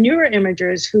you have the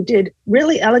neuroimagers who did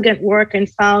really elegant work and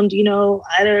found,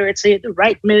 either it's the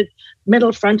right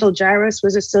middle frontal gyrus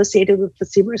was associated with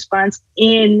placebo response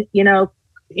in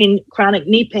chronic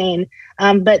knee pain.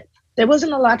 But there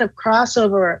wasn't a lot of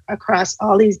crossover across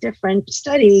all these different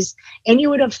studies. And you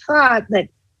would have thought that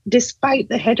despite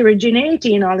the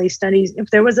heterogeneity in all these studies, if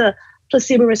there was a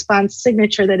placebo response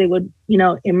signature, that it would,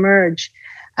 emerge.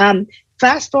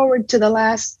 Fast forward to the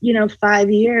last, 5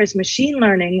 years, machine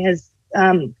learning has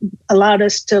allowed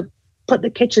us to put the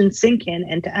kitchen sink in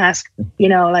and to ask,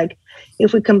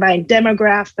 if we combine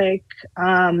demographic,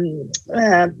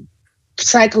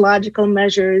 psychological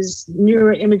measures,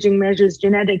 neuroimaging measures,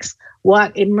 genetics,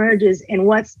 what emerges. And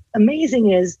what's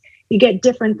amazing is you get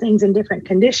different things in different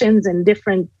conditions and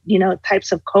different,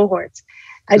 types of cohorts.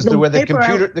 Where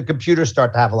the computers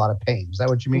start to have a lot of pain. Is that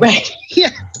what you mean? Right. Yeah.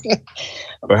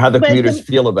 Or how the computers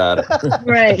feel about it.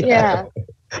 Right. Yeah.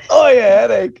 Oh yeah,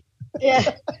 headache. Yeah.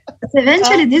 But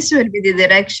eventually, this will be the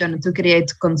direction to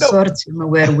create consortium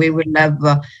where we will have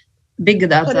big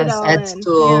data sets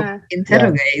to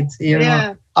interrogate. You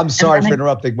know. I'm sorry for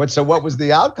interrupting. What was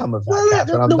the outcome of that?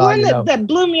 Well, the one that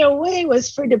blew me away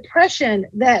was for depression,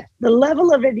 that the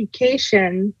level of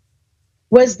education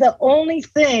was the only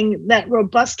thing that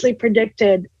robustly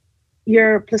predicted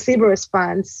your placebo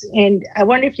response. And I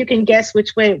wonder if you can guess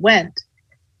which way it went.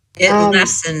 It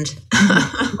lessened.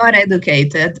 More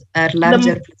educated are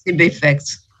larger placebo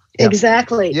effects.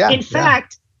 Exactly. Yeah. In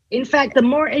fact, the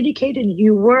more educated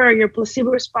you were, your placebo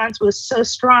response was so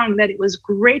strong that it was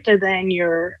greater than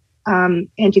your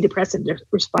antidepressant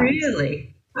response.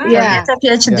 Really? Yeah. Get a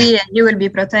PhD and you will be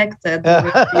protected.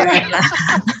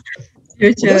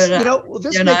 With your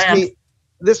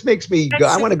this makes me go.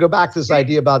 I want to go back to this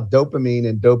idea about dopamine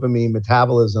and dopamine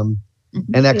metabolism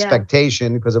and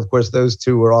expectation, because of course those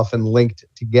two are often linked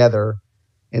together,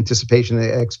 anticipation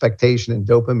and expectation and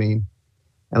dopamine.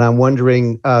 And I'm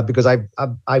wondering, because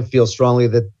I feel strongly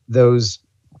that those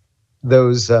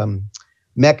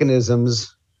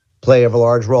mechanisms play a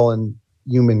large role in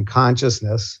human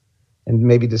consciousness and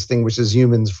maybe distinguishes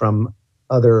humans from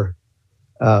other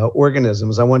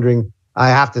organisms. I'm wondering, I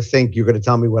have to think you're going to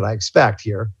tell me what I expect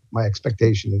here. My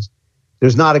expectation is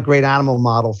there's not a great animal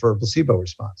model for a placebo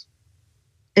response.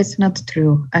 It's not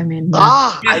true. I mean,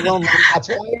 I don't know. That's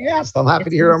why I asked. I'm happy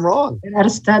to hear I'm wrong. There are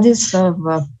studies of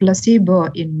placebo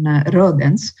in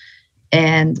rodents,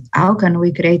 and how can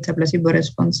we create a placebo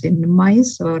response in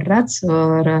mice or rats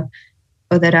or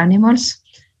other animals?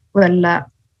 Well,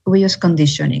 we use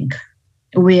conditioning.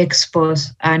 We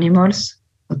expose animals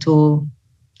to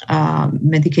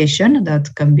medication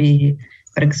that can be,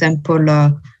 for example,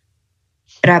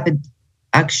 rapid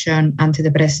action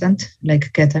antidepressant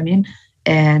like ketamine.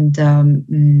 And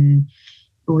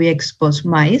we expose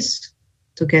mice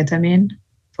to ketamine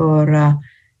for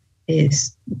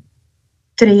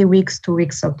 3 weeks, 2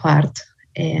 weeks apart.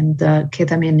 And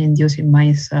ketamine inducing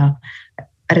mice a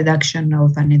reduction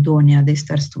of anhedonia. They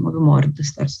start to move more, they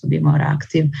start to be more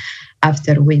active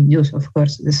after we induce, of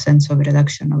course, the sense of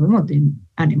reduction of mood in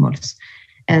animals.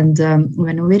 And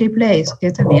when we replace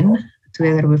ketamine,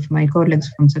 together with my colleagues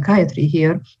from psychiatry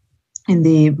here, in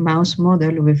the mouse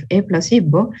model with a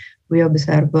placebo, we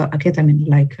observe a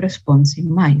ketamine-like response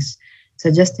in mice,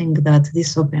 suggesting that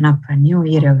this opens up a new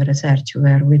area of research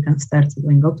where we can start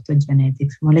doing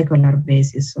optogenetics, molecular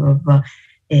basis of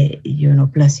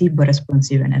placebo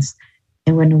responsiveness.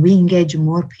 And when we engage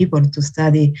more people to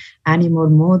study animal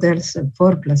models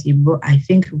for placebo, I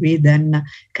think we then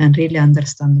can really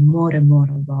understand more and more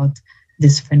about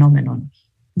this phenomenon.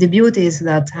 The beauty is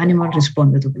that animals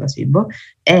respond to placebo.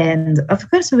 And of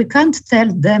course, we can't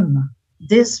tell them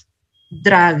this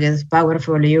drug is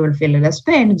powerful, you will feel less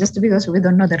pain, just because we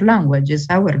don't know their language. It's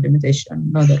our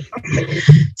limitation, not their language.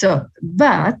 So,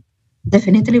 but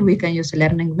definitely we can use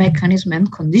learning mechanism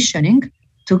and conditioning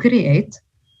to create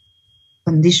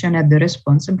conditioned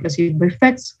response and placebo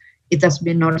effects. It has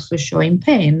been also showing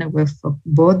pain with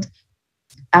both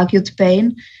acute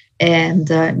pain and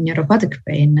neuropathic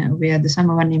pain. We had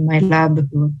someone in my lab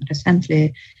who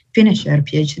recently finished her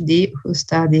PhD who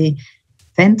studied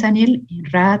fentanyl in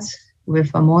rats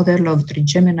with a model of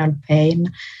trigeminal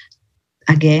pain,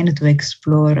 again to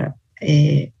explore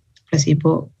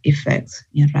placebo effects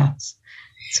in rats.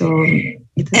 So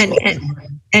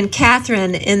and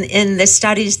Catherine, in the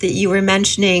studies that you were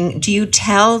mentioning, do you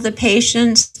tell the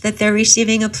patients that they're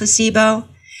receiving a placebo?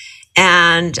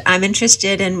 And I'm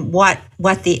interested in what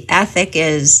the ethic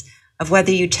is of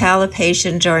whether you tell a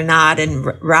patient or not. And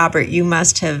Robert, you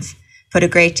must have put a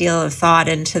great deal of thought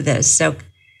into this. So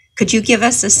could you give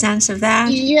us a sense of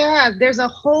that? Yeah, there's a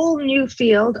whole new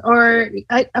field,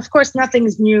 of course,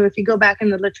 nothing's new. If you go back in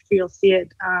the literature, you'll see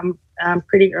it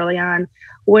pretty early on,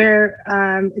 where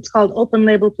it's called open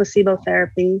label placebo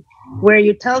therapy, where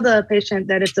you tell the patient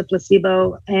that it's a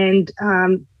placebo. And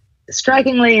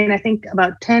strikingly, and I think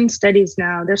about 10 studies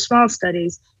now, they're small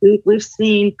studies, we've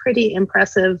seen pretty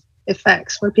impressive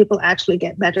effects where people actually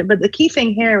get better. But the key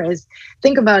thing here is,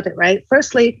 think about it, right?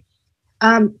 Firstly,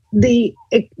 the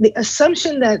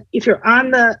assumption that if you're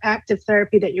on the active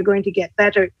therapy that you're going to get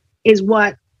better is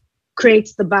what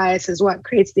creates the bias, is what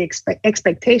creates the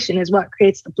expectation, is what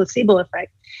creates the placebo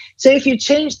effect. So if you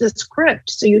change the script,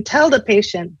 so you tell the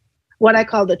patient what I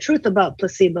call the truth about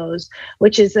placebos,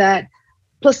 which is that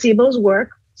placebos work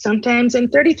sometimes in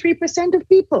 33% of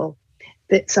people.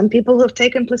 That some people who have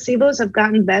taken placebos have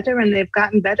gotten better, and they've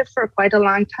gotten better for quite a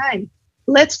long time.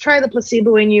 Let's try the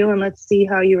placebo in you and let's see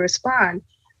how you respond.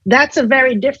 That's a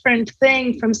very different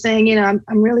thing from saying, I'm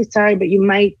really sorry, but you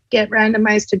might get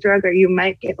randomized to drug or you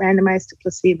might get randomized to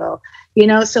placebo.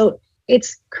 So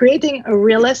it's creating a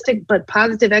realistic but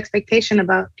positive expectation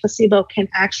about placebo can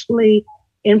actually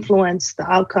influence the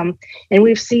outcome. And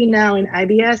we've seen now in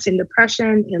IBS, in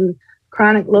depression, in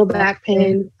chronic low back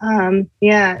pain,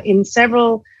 in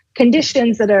several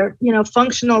conditions that are,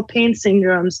 functional pain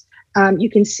syndromes. You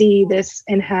can see this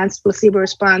enhanced placebo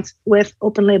response with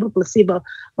open label placebo.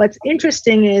 What's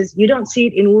interesting is you don't see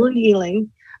it in wound healing,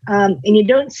 and you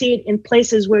don't see it in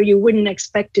places where you wouldn't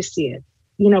expect to see it.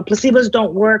 Placebos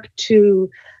don't work to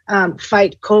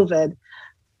fight COVID.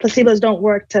 Placebos don't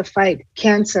work to fight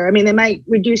cancer. I mean, they might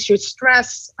reduce your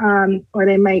stress, or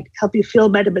they might help you feel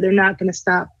better, but they're not going to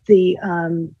stop the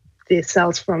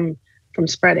cells from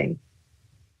spreading.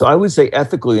 So I would say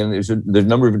ethically, and there's a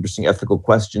number of interesting ethical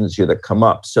questions here that come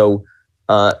up. So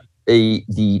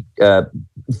the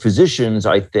physicians,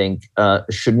 I think,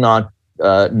 should not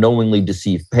knowingly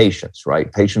deceive patients,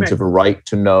 right? Patients have a right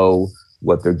to know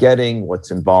what they're getting,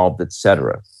 what's involved, et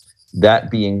cetera.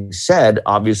 That being said,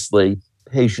 obviously,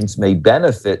 patients may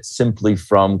benefit simply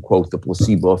from, quote, the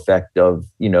placebo effect of,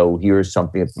 here's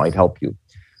something that might help you.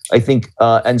 I think,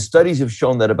 and studies have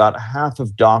shown that about half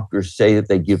of doctors say that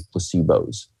they give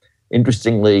placebos.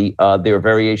 Interestingly, there are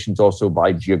variations also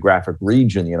by geographic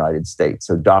region in the United States.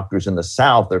 So doctors in the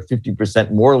South are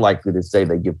 50% more likely to say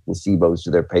they give placebos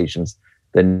to their patients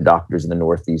than doctors in the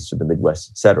Northeast or the Midwest,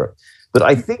 et cetera. But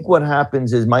I think what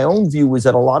happens is, my own view is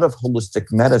that a lot of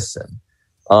holistic medicine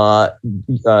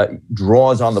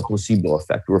draws on the placebo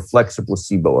effect, reflects a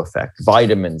placebo effect.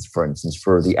 Vitamins, for instance,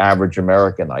 for the average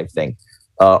American, I think,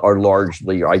 are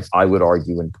largely, I would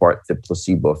argue, in part, the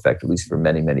placebo effect, at least for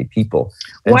many, many people.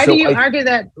 And why do you argue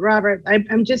that, Robert?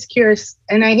 I'm just curious,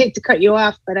 and I hate to cut you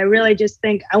off, but I really just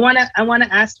think I want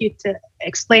to ask you to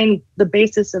explain the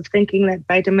basis of thinking that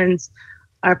vitamins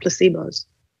are placebos.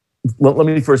 Well, let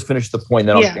me first finish the point,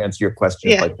 then I'll answer your question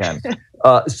if I can.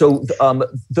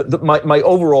 My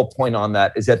overall point on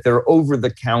that is that there are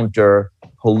over-the-counter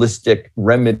holistic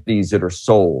remedies that are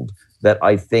sold that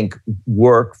I think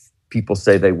work. People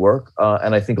say they work.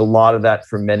 And I think a lot of that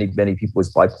for many, many people is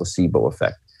by placebo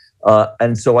effect.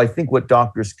 And so I think what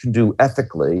doctors can do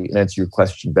ethically, and answer your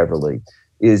question, Beverly,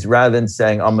 is rather than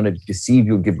saying, I'm going to deceive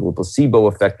you, give you a placebo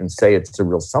effect and say it's a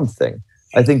real something,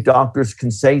 I think doctors can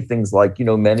say things like,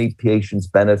 many patients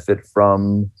benefit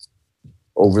from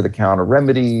over-the-counter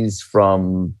remedies,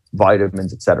 from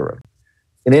vitamins, et cetera.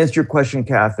 And to answer your question,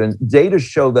 Catherine, data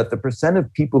show that the percent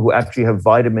of people who actually have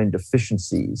vitamin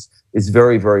deficiencies is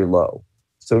very, very low.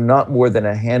 So not more than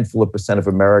a handful of percent of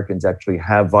Americans actually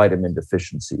have vitamin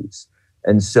deficiencies.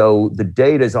 And so the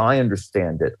data, as I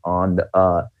understand it, on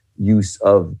use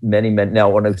of many, now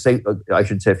when I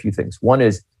should say a few things. One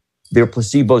is, there are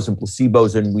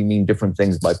placebos, and we mean different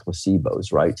things by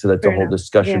placebos, right? So that's a whole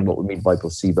discussion, what we mean by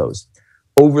placebos.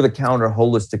 Over-the-counter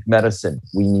holistic medicine,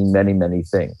 we mean many, many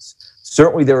things.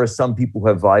 Certainly, there are some people who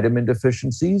have vitamin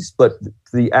deficiencies, but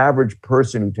the average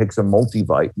person who takes a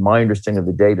multivite, my understanding of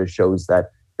the data shows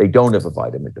that they don't have a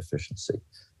vitamin deficiency.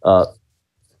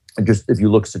 Just if you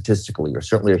look statistically, or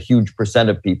certainly a huge percent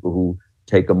of people who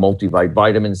take a multivite,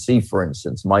 vitamin C, for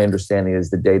instance, my understanding is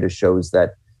the data shows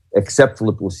that except for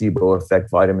the placebo effect,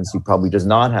 vitamin C probably does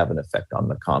not have an effect on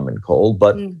the common cold,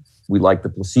 but we like the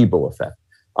placebo effect.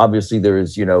 Obviously, there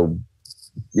is,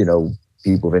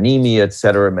 people with anemia, et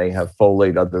cetera, may have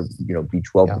folate, other,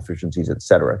 B12 deficiencies, et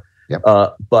cetera. Yep.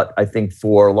 But I think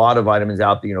for a lot of vitamins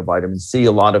out there, vitamin C,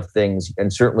 a lot of things,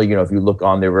 and certainly, if you look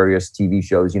on their various TV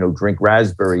shows, drink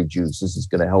raspberry juice, this is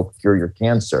going to help cure your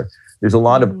cancer. There's a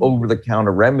lot of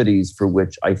over-the-counter remedies for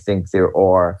which I think there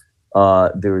are,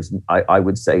 I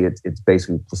would say it's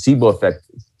basically placebo effect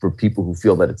for people who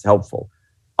feel that it's helpful.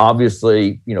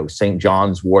 Obviously, St.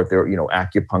 John's wort, there,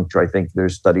 acupuncture, I think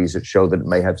there's studies that show that it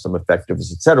may have some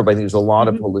effectiveness, et cetera. But I think there's a lot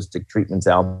of holistic treatments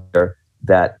out there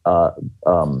that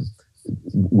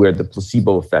where the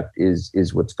placebo effect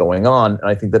is what's going on. And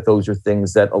I think that those are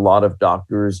things that a lot of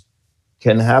doctors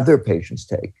can have their patients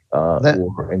take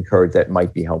or encourage that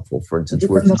might be helpful. For instance,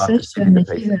 where it's not the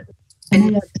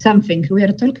patient. Something we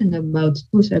are talking about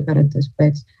two separate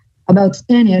aspects. About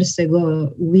 10 years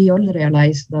ago, we all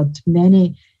realized that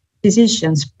many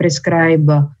physicians prescribe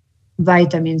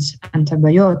vitamins,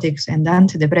 antibiotics, and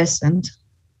antidepressants,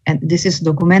 and this is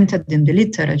documented in the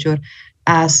literature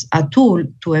as a tool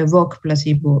to evoke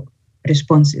placebo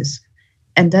responses.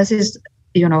 And this is,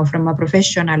 from a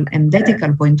professional and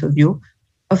ethical point of view,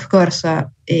 of course,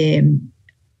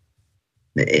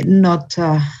 not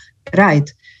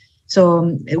right.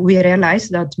 So we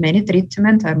realized that many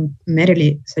treatments are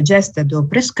merely suggested or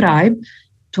prescribed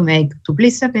to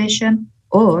please a patient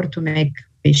or to make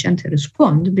patient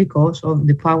respond because of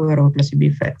the power of placebo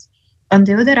effects. On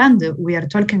the other hand, we are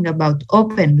talking about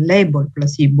open label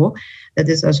placebo, that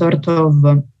is a sort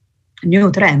of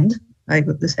new trend, I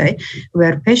would say,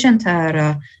 where patients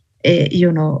are,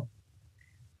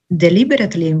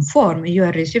 deliberately informed you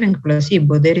are receiving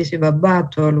placebo. They receive a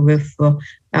bottle with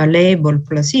a label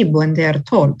placebo, and they are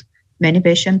told, many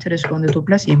patients respond to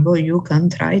placebo, you can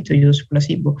try to use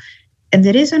placebo. And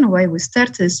the reason why we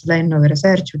started this line of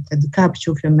research with Ted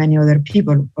Kapchuk and many other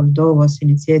people, although it was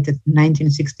initiated in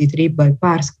 1963 by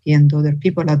Parsky and other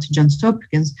people at Johns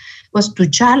Hopkins, was to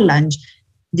challenge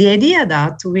the idea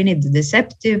that we need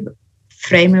deceptive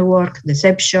framework,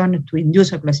 deception to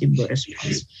induce a placebo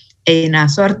response. In a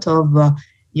sort of,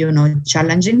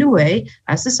 challenging way,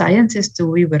 as a scientist,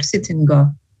 we were sitting,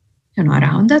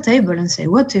 around the table and say,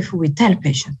 what if we tell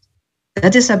patients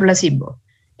that is a placebo?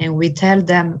 And we tell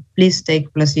them, please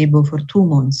take placebo for 2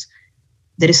 months.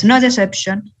 There is no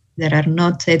deception. There are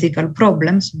not ethical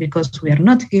problems because we are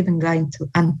not giving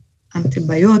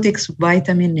antibiotics,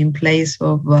 vitamin in place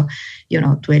of,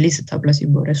 to elicit a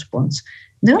placebo response.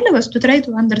 The goal was to try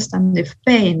to understand if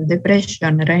pain,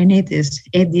 depression, rhinitis,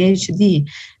 ADHD,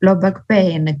 low back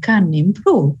pain can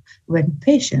improve when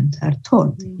patients are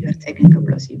told you are taking a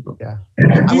placebo. Yeah.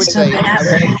 I would say,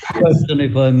 question,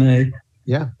 if I may.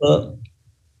 Yeah.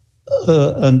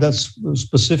 And that's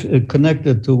specific,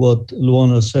 connected to what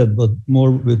Luana said, but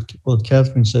more with what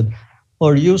Catherine said.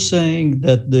 Are you saying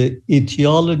that the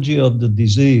etiology of the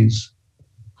disease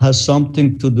has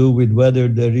something to do with whether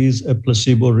there is a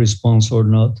placebo response or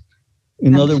not?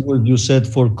 In other words, you said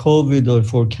for COVID or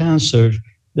for cancer,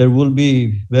 there will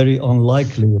be very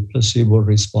unlikely a placebo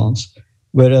response,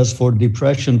 whereas for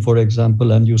depression, for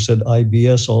example, and you said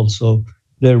IBS also,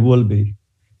 there will be.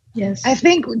 Yes. I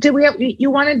think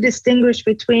you want to distinguish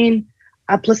between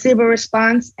a placebo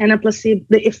response and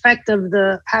the effect of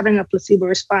having a placebo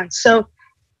response. So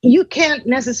you can't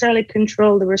necessarily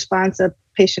control the response a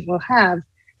patient will have.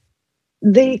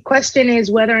 The question is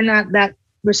whether or not that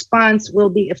response will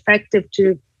be effective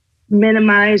to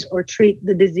minimize or treat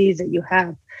the disease that you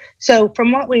have. So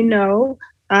from what we know,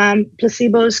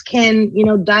 placebos can,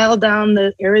 dial down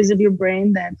the areas of your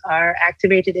brain that are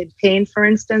activated in pain, for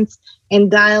instance,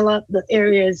 and dial up the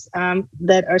areas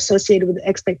that are associated with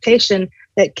expectation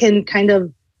that can kind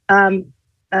of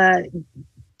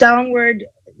downward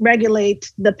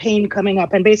regulate the pain coming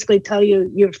up and basically tell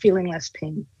you you're feeling less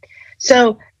pain.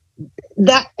 So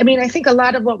I think a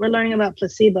lot of what we're learning about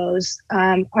placebos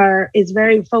is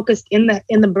very focused in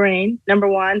the brain, number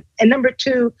one, and number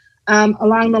two,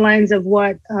 along the lines of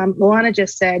what Luana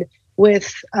just said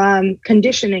with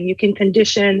conditioning. You can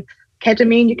condition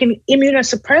ketamine, you can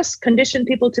condition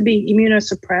people to be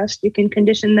immunosuppressed. You can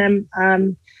condition them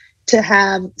to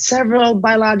have several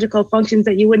biological functions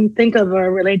that you wouldn't think of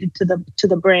are related to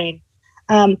the brain.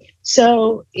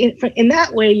 So in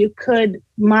that way, you could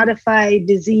modify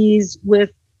disease with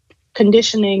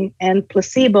conditioning and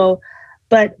placebo.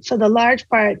 But for the large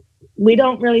part, we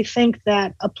don't really think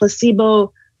that a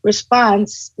placebo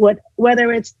response,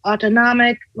 whether it's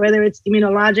autonomic, whether it's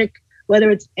immunologic, whether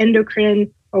it's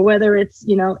endocrine, or whether it's,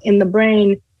 in the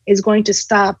brain, is going to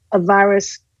stop a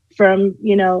virus from,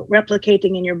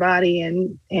 replicating in your body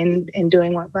and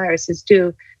doing what viruses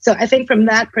do. So I think from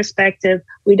that perspective,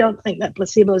 we don't think that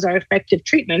placebos are effective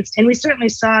treatments. And we certainly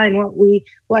saw in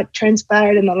what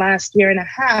transpired in the last year and a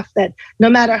half that no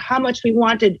matter how much we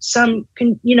wanted some,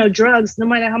 drugs, no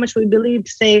matter how much we believed,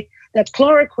 say, that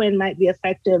chloroquine might be an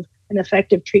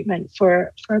effective treatment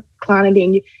for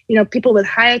clonidine. People with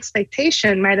high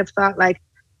expectation might have thought like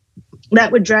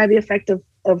that would drive the effect of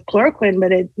chloroquine,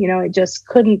 but it just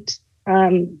couldn't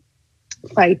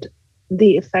fight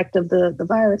the effect of the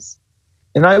virus.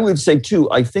 And I would say too,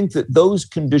 I think that those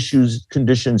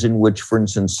conditions in which, for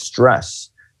instance, stress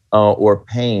or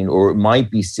pain, or it might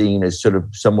be seen as sort of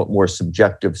somewhat more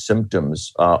subjective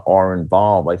symptoms are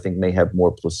involved, I think may have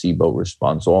more placebo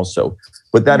response also.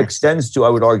 But that extends to, I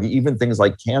would argue, even things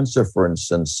like cancer, for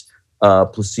instance,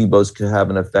 placebos could have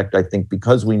an effect, I think,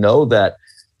 because we know that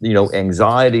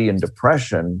anxiety and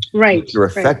depression, which are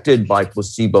affected by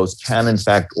placebos, can in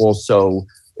fact also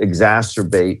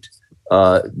exacerbate,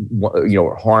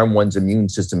 harm one's immune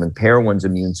system, impair one's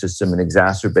immune system, and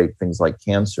exacerbate things like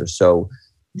cancer. So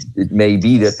it may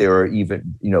be that there are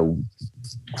even,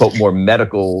 quote, more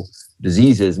medical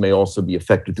diseases may also be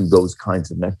affected through those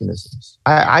kinds of mechanisms.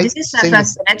 This is a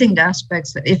fascinating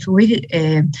aspect if we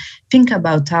think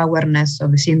about awareness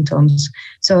of symptoms.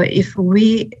 So if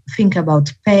we think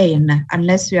about pain,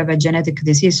 unless you have a genetic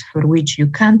disease for which you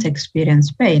can't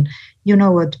experience pain, you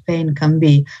know what pain can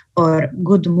be, or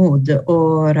good mood,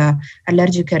 or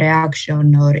allergic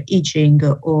reaction, or itching,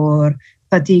 or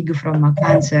fatigue from a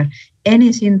cancer.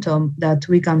 Any symptom that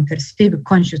we can perceive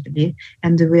consciously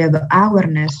and we have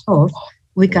awareness of,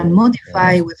 we can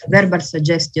modify with verbal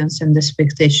suggestions and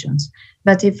expectations.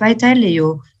 But if I tell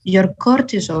you your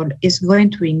cortisol is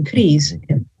going to increase,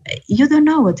 you don't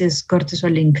know what is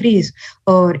cortisol increase.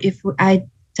 Or if I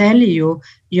tell you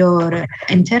your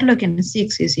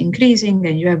interleukin-6 is increasing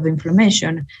and you have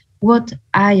inflammation, what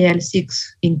IL-6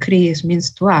 increase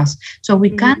means to us. So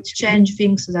we can't change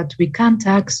things that we can't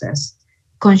access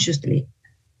consciously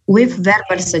with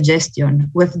verbal suggestion,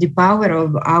 with the power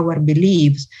of our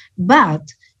beliefs. But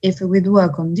if we do a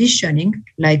conditioning,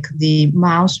 like the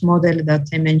mouse model that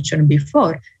I mentioned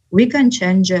before, we can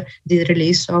change the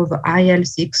release of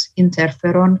IL-6,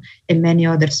 interferon, and many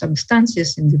other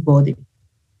substances in the body.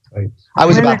 Right. I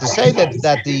was about to say that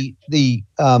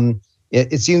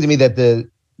it seemed to me that the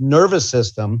nervous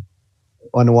system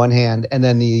on the one hand, and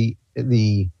then the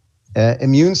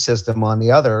immune system on the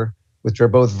other, which are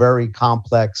both very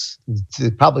complex,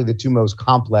 probably the two most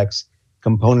complex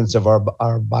components of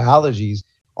our biologies,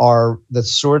 are the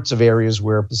sorts of areas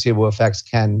where placebo effects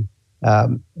can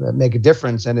make a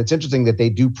difference. And it's interesting that they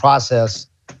do process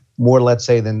more, let's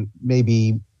say, than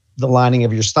maybe the lining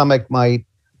of your stomach might.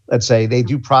 Let's say they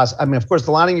do process. I mean, of course,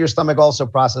 the lining of your stomach also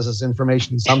processes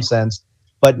information in some sense,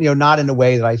 but not in a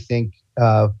way that I think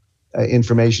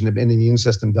information in the immune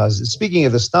system does. Speaking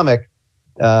of the stomach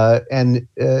and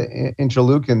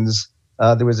interleukins,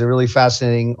 there was a really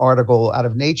fascinating article out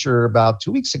of Nature about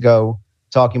 2 weeks ago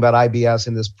talking about IBS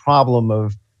and this problem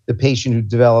of the patient who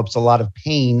develops a lot of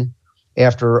pain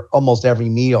after almost every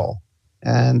meal.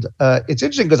 And it's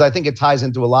interesting because I think it ties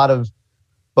into a lot of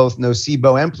both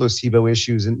nocebo and placebo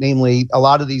issues, and namely a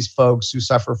lot of these folks who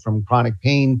suffer from chronic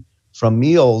pain from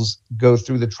meals go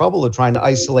through the trouble of trying to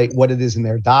isolate what it is in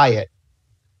their diet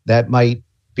that might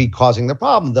be causing the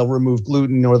problem. They'll remove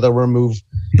gluten, or they'll remove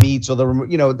meats, or they'll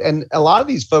remove, and a lot of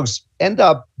these folks end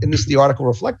up, and this, the article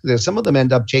reflected this, some of them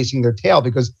end up chasing their tail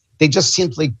because they just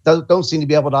simply don't seem to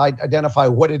be able to identify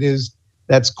what it is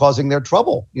that's causing their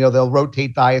trouble. They'll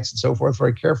rotate diets and so forth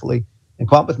very carefully and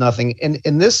come up with nothing. And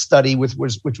in this study, which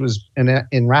was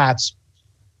in rats,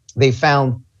 they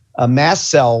found a mast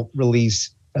cell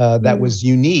release that was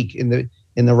unique in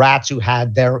the rats who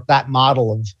had that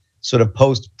model of sort of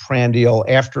postprandial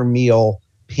after meal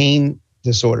pain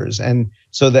disorders. And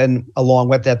so then along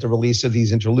with that, the release of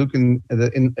these interleukin,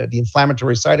 the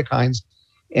inflammatory cytokines,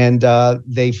 and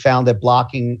they found that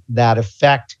blocking that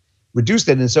effect reduced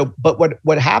it. And so, but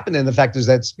what happened in the fact is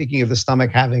that, speaking of the stomach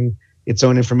having its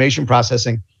own information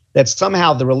processing, that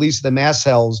somehow the release of the mast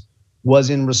cells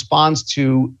was in response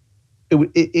to,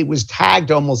 it was tagged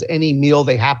almost any meal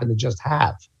they happen to just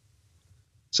have.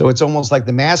 So it's almost like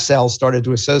the mast cells started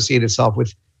to associate itself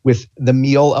with the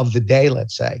meal of the day,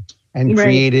 let's say, and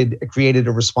created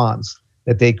a response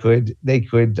that they could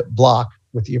block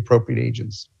with the appropriate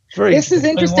agents. This is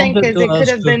interesting because it could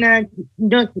have been a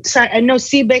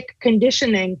nocebic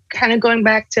conditioning, kind of going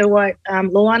back to what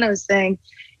Luana was saying.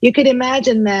 You could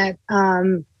imagine that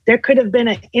there could have been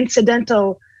an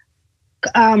incidental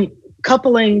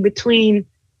coupling between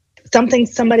something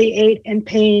somebody ate and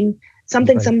pain,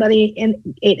 somebody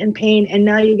ate in pain, and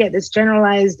now you get this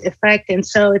generalized effect. And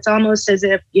so it's almost as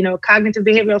if, cognitive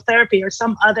behavioral therapy or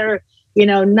some other,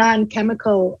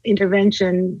 non-chemical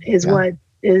intervention is what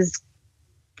is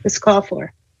called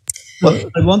for. Well,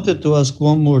 I wanted to ask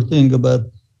one more thing about,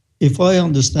 if I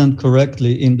understand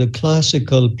correctly, in the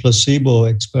classical placebo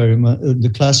experiment, the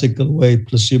classical way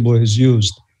placebo is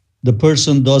used, the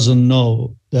person doesn't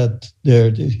know that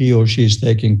he or she is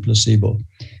taking placebo.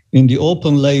 In the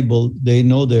open label, they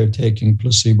know they're taking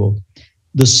placebo.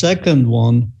 The second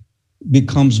one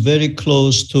becomes very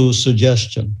close to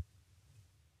suggestion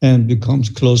and becomes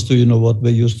close to, what we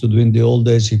used to do in the old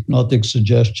days, hypnotic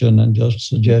suggestion and just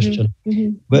suggestion.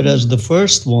 Whereas the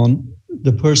first one,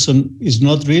 the person is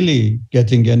not really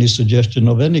getting any suggestion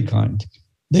of any kind.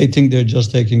 They think they're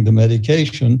just taking the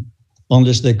medication,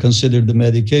 unless they consider the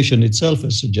medication itself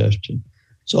a suggestion.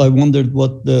 So I wondered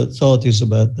what the thought is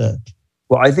about that.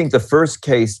 Well, I think the first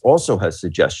case also has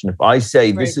suggestion. If I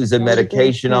say, this is a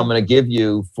medication I'm going to give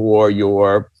you for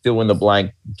your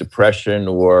fill-in-the-blank depression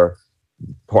or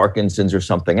Parkinson's or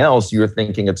something else, you're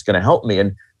thinking it's going to help me.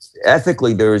 And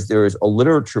ethically, there is a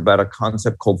literature about a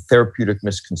concept called therapeutic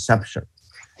misconception,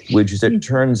 which is, it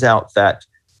turns out that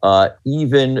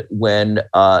even when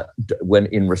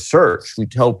in research, we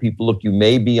tell people, look, you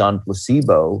may be on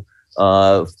placebo,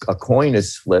 a coin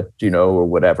is flipped, or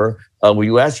whatever. When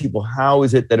you ask people, how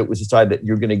is it that it was decided that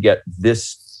you're going to get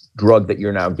this drug that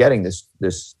you're now getting,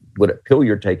 this what pill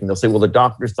you're taking, they'll say, well, the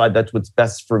doctor decided that's what's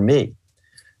best for me.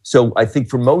 So I think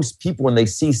for most people, when they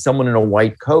see someone in a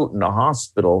white coat in a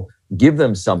hospital, give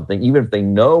them something, even if they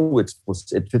know it's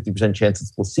 50% chance it's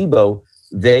placebo,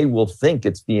 they will think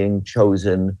it's being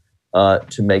chosen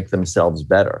to make themselves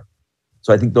better.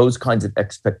 So I think those kinds of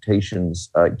expectations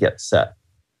get set.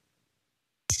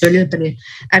 Absolutely.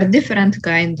 Are different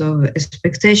kind of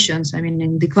expectations. I mean,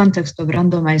 in the context of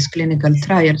randomized clinical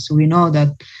trials, we know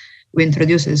that we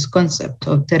introduce this concept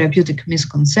of therapeutic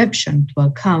misconception to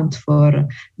account for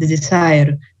the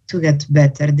desire to get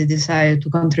better, the desire to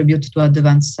contribute to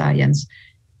advanced science.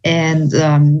 And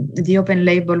the open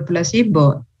label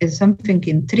placebo is something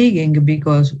intriguing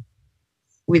because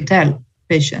we tell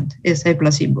patient it's a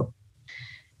placebo.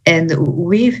 And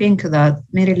we think that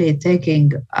merely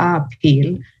taking a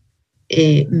pill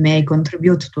may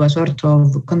contribute to a sort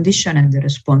of conditioned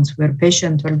response where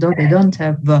patients, although they don't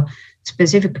have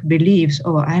specific beliefs,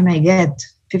 I may get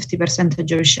 50%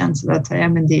 of chance that I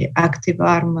am in the active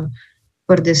arm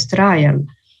for this trial.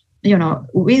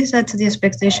 We set the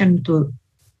expectation to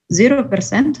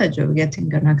 0% of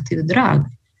getting an active drug.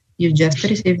 You just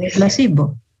receive a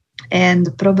placebo.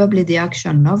 And probably the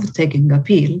action of taking a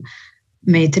pill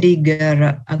may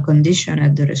trigger a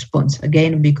conditioned response,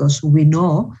 again, because we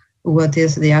know what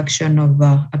is the action of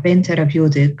a pain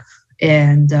therapeutic,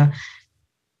 and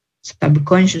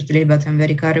subconsciously, but I'm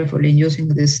very careful in using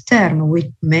this term,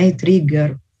 we may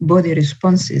trigger body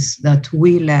responses that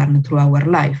we learn through our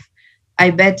life. I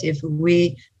bet if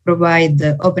we provide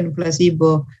the open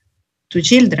placebo to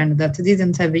children that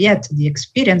didn't have yet the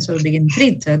experience of being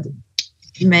treated,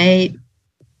 may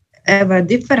have a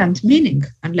different meaning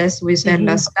unless we say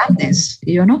less candies,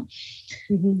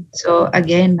 So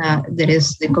again, there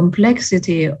is the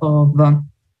complexity of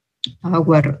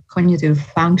our cognitive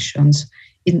functions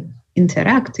in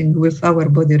interacting with our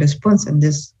body response, and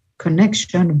this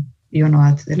connection,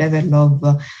 at the level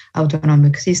of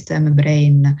autonomic system,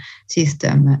 brain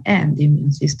system, and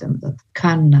immune system that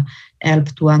can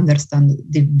help to understand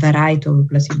the variety of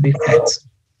placebo effects.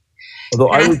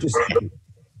 Although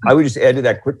I would just add to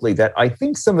that quickly that I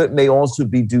think some of it may also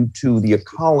be due to the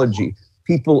ecology.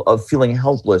 People of feeling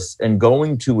helpless and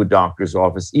going to a doctor's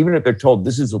office, even if they're told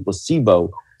this is a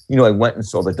placebo. I went and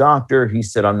saw the doctor. He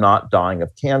said, I'm not dying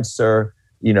of cancer.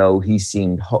 He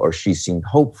seemed, or she seemed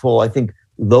hopeful. I think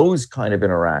those kind of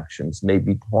interactions may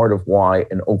be part of why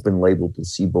an open label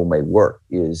placebo may work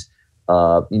is,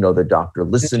 the doctor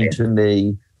listened to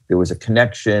me. There was a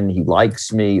connection. He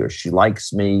likes me or she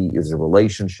likes me. There's a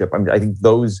relationship. I mean, I think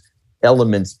those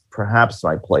elements perhaps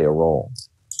might play a role.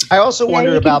 I also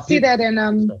wonder about see that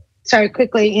in sorry,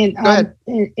 quickly in Ted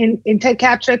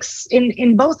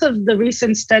in both of the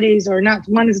recent studies, or not,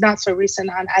 one is not so recent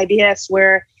on IBS,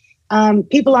 where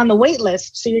people on the wait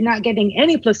list, so you're not getting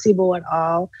any placebo at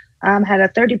all, had a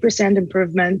 30%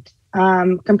 improvement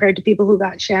compared to people who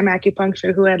got sham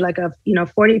acupuncture, who had like a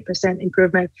 40%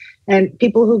 improvement, and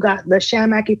people who got the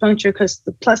sham acupuncture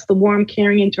plus the warm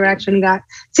caring interaction got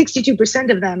 62%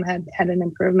 of them had an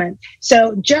improvement.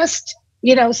 So just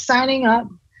signing up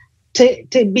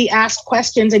to be asked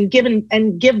questions and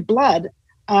give blood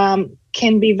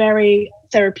can be very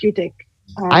therapeutic.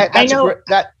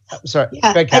 Sorry. Yeah, Go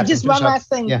ahead, Catherine, just one finish up. last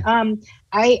thing. Yeah.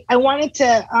 I wanted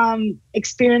to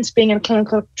experience being in a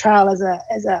clinical trial as a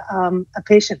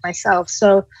patient myself.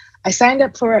 So I signed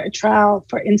up for a trial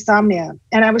for insomnia,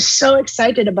 and I was so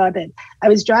excited about it. I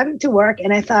was driving to work,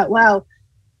 and I thought, wow,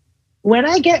 when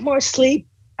I get more sleep,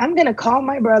 I'm going to call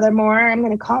my brother more. I'm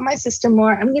going to call my sister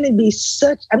more. I'm going to be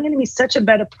such a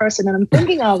better person. And I'm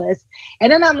thinking all this.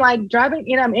 And then I'm like driving,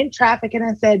 I'm in traffic, and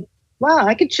I said, wow,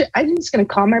 I'm just going to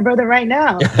call my brother right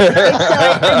now.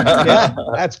 Yeah,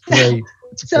 that's great.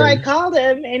 So I called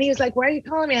him, and he was like, why are you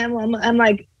calling me? I'm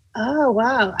like, oh,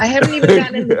 wow, I haven't even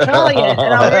gotten in the trial yet.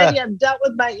 And already I've dealt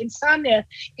with my insomnia.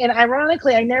 And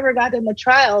ironically, I never got in the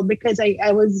trial because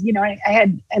I was, I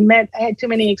had too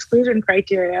many exclusion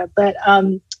criteria. But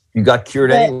you got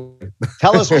cured anyway.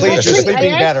 Tell us, please, you're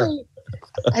sleeping better.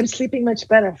 I'm sleeping much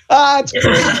better. It's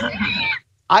great.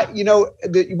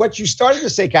 What you started to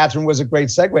say, Catherine, was a great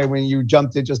segue when you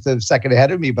jumped in just a second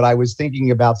ahead of me. But I was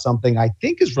thinking about something I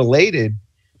think is related.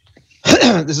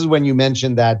 This is when you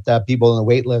mentioned that people on the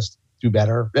wait list do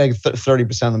better.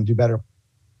 30% of them do better.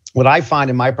 What I find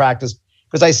in my practice,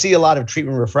 because I see a lot of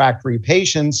treatment refractory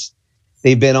patients,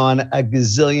 they've been on a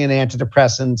gazillion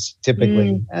antidepressants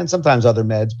typically, and sometimes other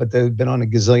meds, but they've been on a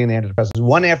gazillion antidepressants,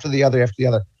 one after the other.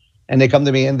 And they come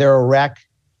to me and they're a wreck.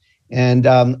 And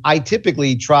I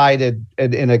typically try to,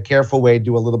 in a careful way,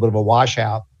 do a little bit of a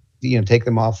washout, take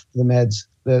them off the meds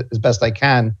as best I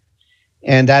can.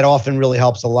 And that often really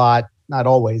helps a lot. Not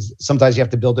always. Sometimes you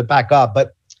have to build it back up.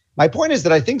 But my point is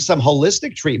that I think some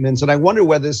holistic treatments, and I wonder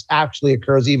whether this actually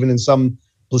occurs even in some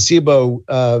placebo,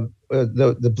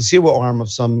 the placebo arm of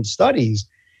some studies,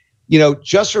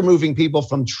 just removing people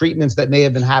from treatments that may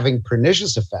have been having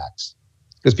pernicious effects,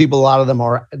 because a lot of them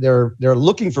they're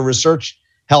looking for research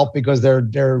help because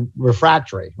they're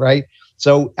refractory, right?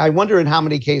 So I wonder in how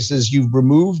many cases you've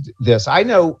removed this. I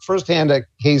know firsthand a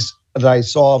case that I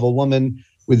saw of a woman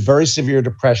with very severe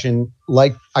depression,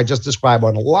 like I just described,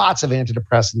 on lots of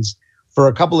antidepressants for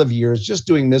a couple of years, just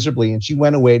doing miserably. And she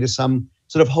went away to some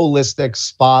sort of holistic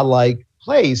spa-like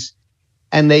place,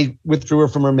 and they withdrew her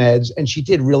from her meds, and she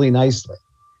did really nicely.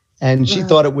 And she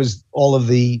thought it was all of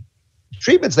the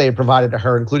treatments they had provided to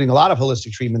her, including a lot of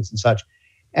holistic treatments and such.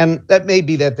 And that may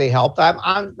be that they helped.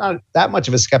 I'm not that much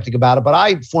of a skeptic about it, but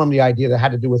I formed the idea that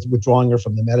had to do with withdrawing her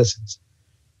from the medicines.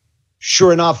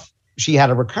 Sure enough, she had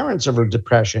a recurrence of her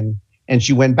depression, and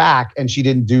she went back, and she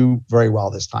didn't do very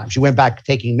well this time. She went back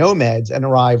taking no meds and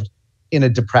arrived in a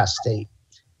depressed state.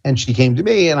 And she came to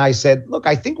me, and I said, look,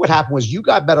 I think what happened was you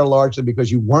got better largely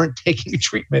because you weren't taking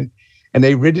treatment, and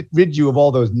they rid you of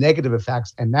all those negative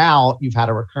effects. And now you've had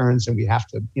a recurrence, and we have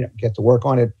to get to work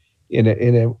on it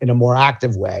in a more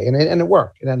active way. And it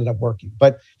worked. It ended up working.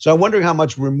 But so I'm wondering how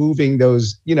much removing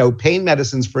those, pain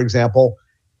medicines, for example,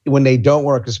 when they don't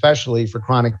work, especially for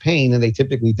chronic pain, and they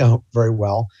typically don't very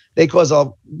well, they cause a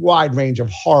wide range of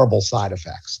horrible side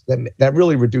effects that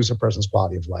really reduce a person's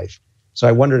quality of life. So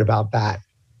I wondered about that.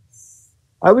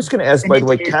 I was going to ask, by the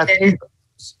way, Catherine,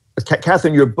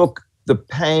 your book,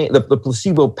 The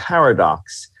Placebo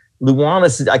Paradox.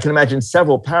 Luana said, I can imagine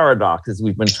several paradoxes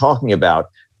we've been talking about.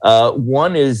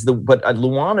 One is but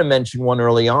Luana mentioned one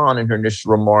early on in her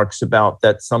initial remarks about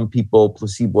that some people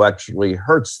placebo actually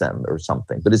hurts them or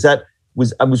something. But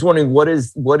I was wondering what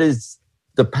is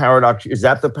the paradox? Is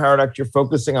that the paradox you're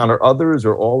focusing on, or others,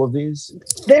 or all of these?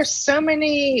 There's so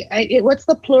many. What's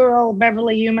the plural,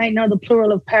 Beverly? You might know the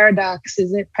plural of paradox.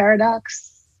 Is it paradox?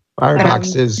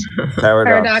 Paradoxes.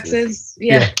 Paradoxes.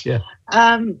 Yeah.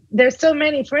 There's so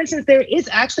many. For instance, there is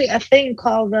actually a thing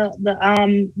called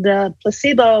the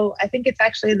placebo. I think it's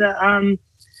actually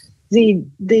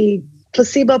the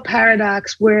placebo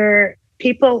paradox, where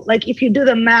people, like, if you do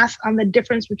the math on the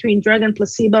difference between drug and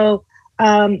placebo,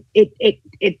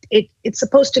 it's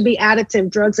supposed to be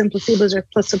additive. Drugs and placebos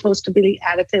are supposed to be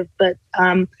additive, but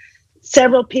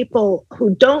several people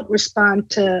who don't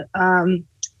respond to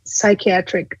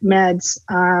psychiatric meds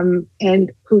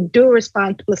and who do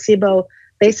respond to placebo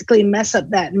basically mess up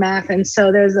that math. And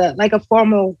so there's a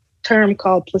formal term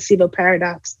called placebo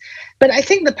paradox. But I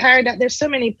think there's so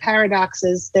many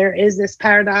paradoxes. There is this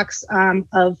paradox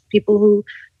of people who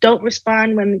don't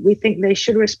respond when we think they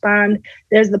should respond.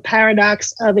 There's the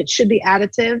paradox of it should be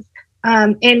additive.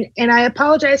 And I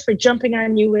apologize for jumping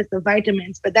on you with the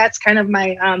vitamins, but that's kind of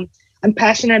my, I'm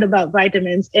passionate about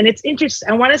vitamins. And it's interesting.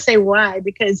 I want to say why,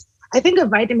 because I think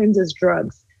of vitamins as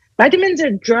drugs. Vitamins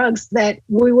are drugs that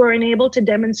we were unable to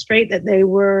demonstrate that they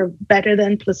were better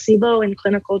than placebo in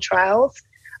clinical trials.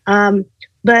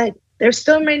 But there's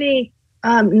so many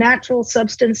natural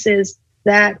substances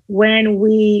that when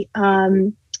we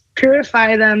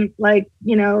purify them, like,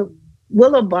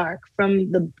 willow bark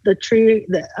from the tree,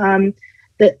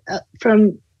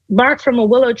 from bark from a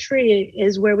willow tree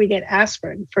is where we get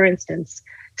aspirin, for instance.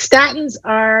 Statins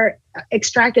are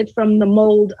extracted from the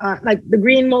mold, like the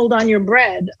green mold on your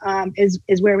bread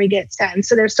is where we get statins.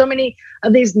 So there's so many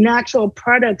of these natural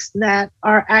products that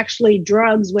are actually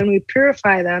drugs when we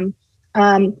purify them.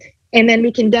 And then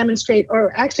we can demonstrate,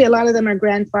 or actually a lot of them are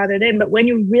grandfathered in, but when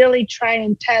you really try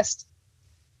and test,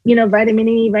 vitamin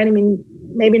E,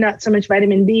 maybe not so much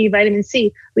vitamin B, vitamin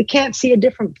C, we can't see a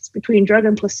difference between drug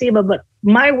and placebo. But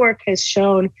my work has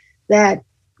shown that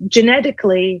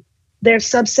genetically, there's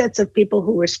subsets of people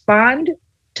who respond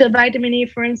to vitamin E,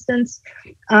 for instance,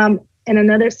 and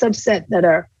another subset that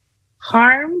are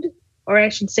harmed, or I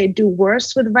should say do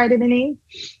worse with vitamin E.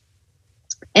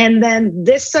 And then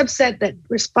this subset that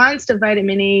responds to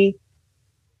vitamin E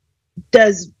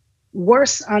does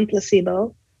worse on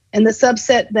placebo. And the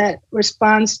subset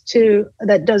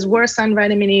that does worse on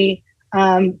vitamin E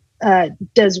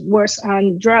does worse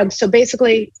on drugs. So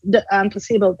basically, on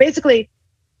placebo, basically,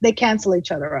 they cancel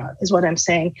each other out, is what I'm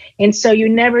saying. And so you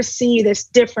never see this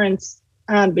difference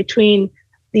between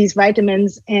these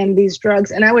vitamins and these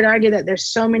drugs. And I would argue that there's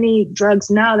so many drugs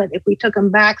now that if we took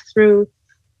them back through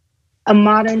a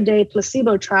modern day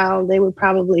placebo trial, they would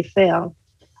probably fail.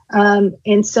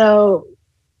 And so,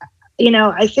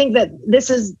 I think that this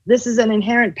is an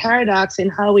inherent paradox in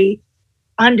how we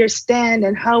understand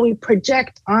and how we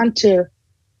project onto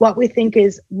what we think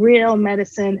is real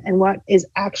medicine and what is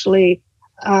actually,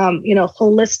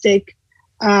 holistic,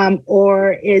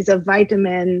 or is a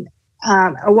vitamin,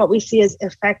 or what we see as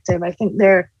effective. I think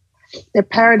there are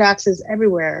paradoxes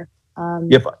everywhere.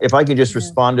 If I can just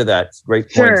respond to that, great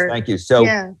points. Sure. Thank you. So,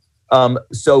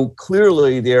 so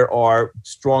clearly there are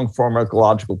strong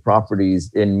pharmacological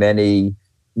properties in many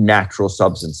natural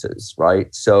substances, right?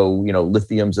 So,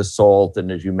 lithium's a salt,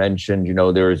 and as you mentioned,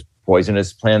 there's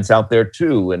poisonous plants out there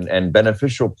too, and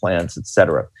beneficial plants, et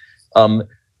cetera.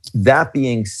 That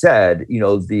being said,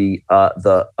 the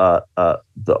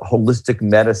holistic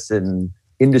medicine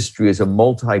industry is a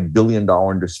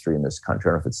multi-billion-dollar industry in this country.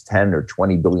 I don't know if it's $10 or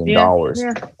 $20 billion.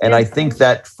 And I think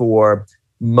that for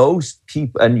most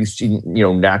people, and you see,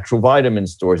 natural vitamin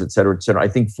stores, et cetera, I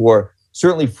think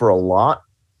certainly for a lot,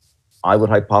 I would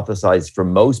hypothesize for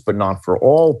most, but not for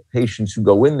all patients who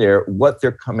go in there, what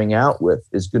they're coming out with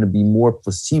is going to be more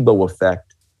placebo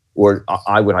effect, or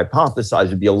I would hypothesize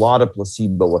would be a lot of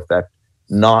placebo effect,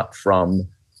 not from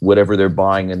whatever they're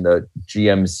buying in the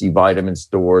GMC vitamin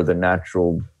store, the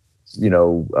natural,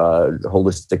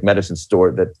 holistic medicine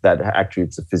store, that actually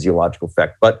it's a physiological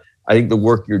effect. But I think the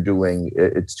work you're doing,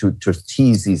 it's to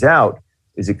tease these out,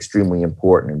 is extremely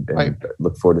important, and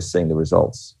look forward to seeing the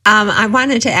results. I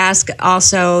wanted to ask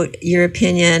also your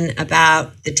opinion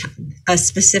about a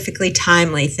specifically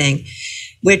timely thing,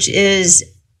 which is,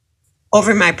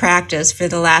 over my practice for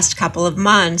the last couple of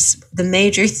months, the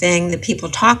major thing that people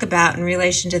talk about in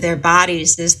relation to their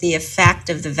bodies is the effect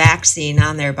of the vaccine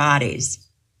on their bodies.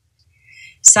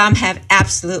 Some have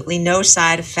absolutely no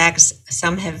side effects.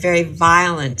 Some have very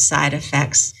violent side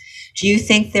effects. Do you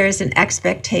think there's an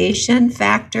expectation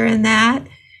factor in that?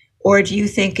 Or do you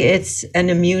think it's an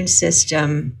immune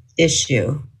system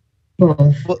issue?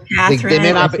 Both. Well, Catherine?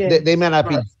 they may not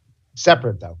be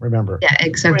separate, though, remember. Yeah,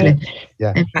 exactly. Right.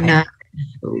 Yeah. And,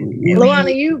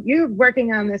 Luana, you're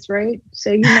working on this, right?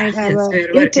 So you might have yes, a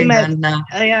we're working intimate.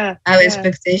 on our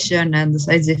expectation and the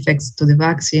side effects to the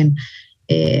vaccine,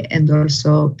 and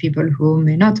also people who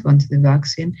may not want the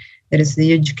vaccine. There is the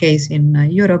huge case in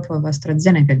Europe of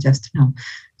AstraZeneca just now.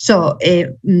 So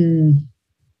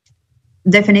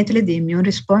definitely the immune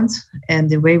response and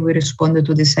the way we respond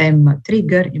to the same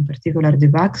trigger, in particular the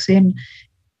vaccine,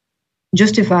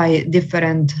 justify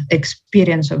different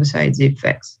experience of side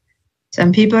effects.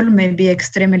 Some people may be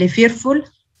extremely fearful,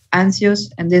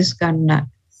 anxious, and this can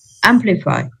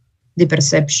amplify the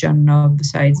perception of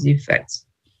side effects.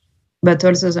 But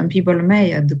also some people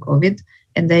may have the COVID,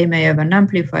 and they may have an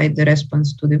amplified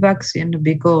response to the vaccine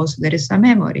because there is a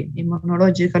memory,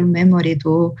 immunological memory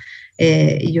to,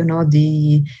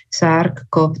 the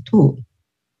SARS-CoV-2.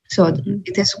 So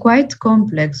it is quite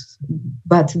complex,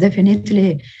 but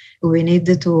definitely we need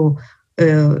to,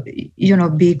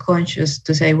 be conscious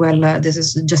to say, well, this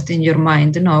is just in your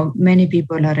mind. No, many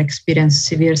people are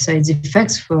experiencing severe side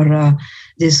effects for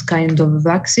this kind of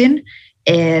vaccine.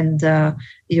 And,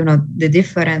 the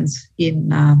difference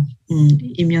in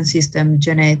immune system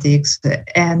genetics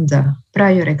and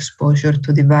prior exposure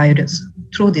to the virus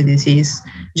through the disease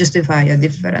justify a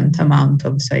different amount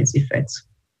of side effects.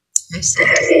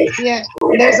 Yeah,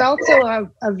 there's also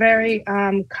a very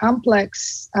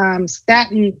complex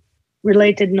statin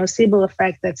related nocebo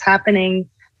effect that's happening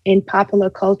in popular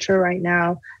culture right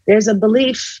now. There's a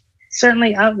belief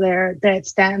certainly out there that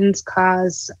statins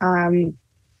cause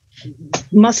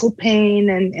muscle pain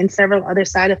and several other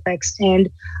side effects. And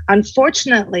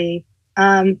unfortunately,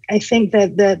 I think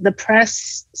that the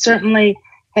press certainly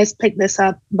has picked this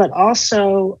up, but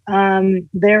also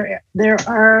there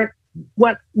are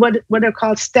what are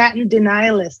called statin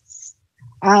denialists.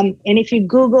 And if you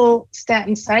Google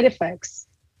statin side effects,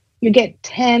 you get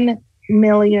 10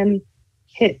 million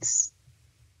hits.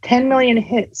 10 million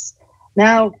hits.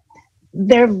 Now,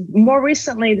 more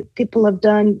recently,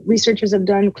 researchers have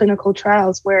done clinical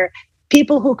trials where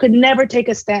people who could never take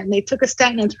a statin, they took a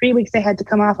statin in 3 weeks, they had to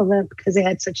come off of it because they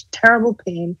had such terrible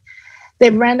pain.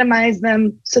 They've randomized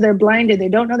them so they're blinded. They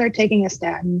don't know they're taking a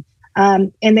statin.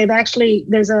 And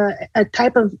there's a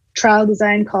type of trial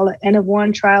design called an N of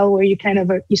 1 trial where you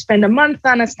you spend a month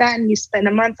on a statin, you spend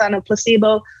a month on a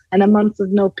placebo, and a month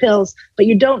with no pills, but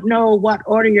you don't know what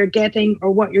order you're getting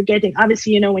or what you're getting.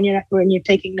 Obviously, you know when you're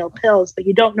taking no pills, but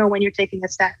you don't know when you're taking a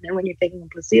statin and when you're taking a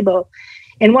placebo.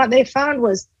 And what they found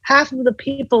was half of the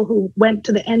people who went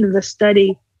to the end of the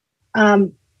study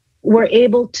were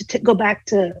able to go back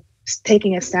to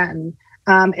taking a statin.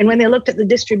 And when they looked at the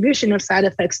distribution of side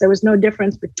effects, there was no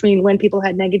difference between when people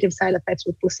had negative side effects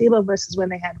with placebo versus when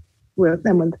they had with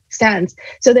statins.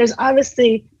 So there's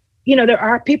obviously, there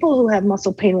are people who have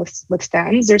muscle pain with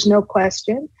statins. There's no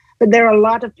question, but there are a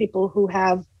lot of people who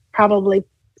have probably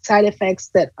side effects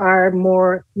that are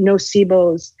more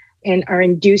nocebos and are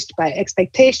induced by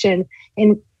expectation.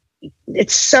 And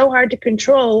it's so hard to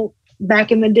control.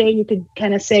 Back in the day, you could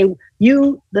kind of say,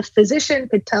 the physician,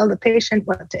 could tell the patient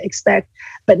what to expect.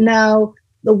 But now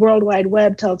the World Wide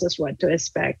Web tells us what to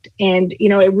expect. And,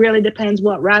 it really depends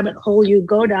what rabbit hole you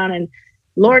go down. And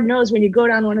Lord knows when you go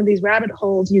down one of these rabbit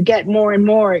holes, you get more and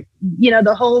more,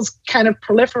 the holes kind of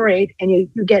proliferate and you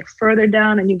get further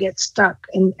down and you get stuck.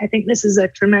 And I think this is a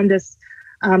tremendous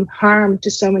harm to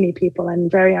so many people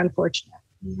and very unfortunate.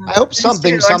 I hope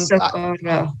something.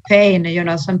 For pain,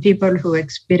 some people who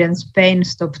experience pain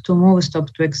stop to move,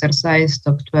 stop to exercise,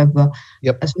 stop to have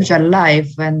a social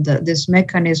life, and this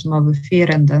mechanism of fear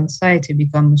and anxiety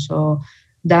becomes so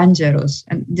dangerous.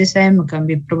 And the same can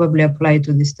be probably applied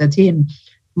to the statin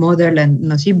model and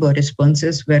nocebo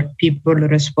responses, where people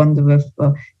respond with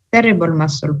terrible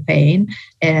muscle pain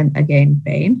and again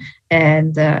pain,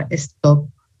 and stop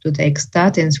to take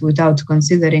statins without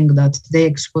considering that they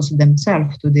expose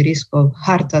themselves to the risk of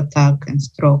heart attack and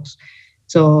strokes.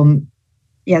 So,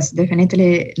 yes,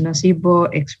 definitely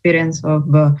nocebo experience of,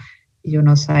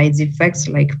 side effects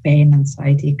like pain,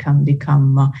 anxiety can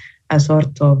become a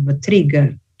sort of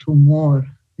trigger to more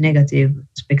negative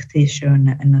expectation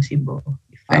and nocebo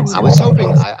effects. I was hoping,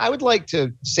 I would like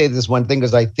to say this one thing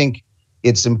because I think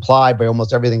it's implied by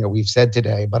almost everything that we've said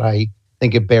today, but I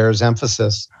think it bears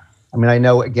emphasis. I mean, I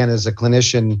know, again, as a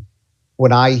clinician,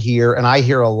 when I hear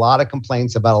a lot of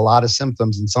complaints about a lot of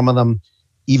symptoms, and some of them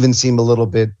even seem a little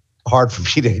bit hard for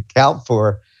me to account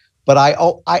for, but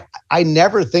I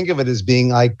never think of it as being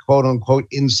like, quote unquote,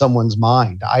 in someone's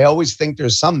mind. I always think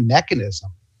there's some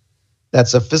mechanism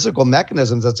that's a physical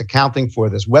mechanism that's accounting for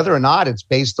this, whether or not it's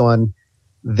based on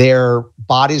their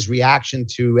body's reaction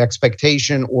to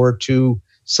expectation or to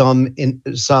some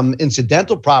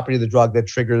incidental property of the drug that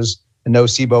triggers a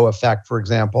nocebo effect, for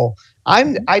example. I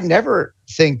never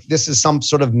think this is some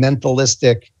sort of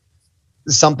mentalistic,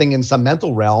 something in some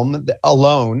mental realm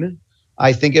alone.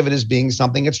 I think of it as being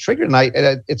something that's triggered,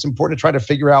 and it's important to try to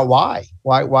figure out why.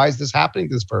 Why is this happening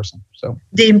to this person? So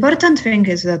the important thing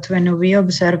is that when we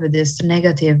observe these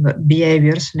negative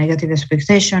behaviors, negative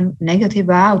expectation, negative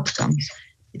outcomes,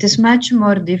 it is much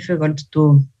more difficult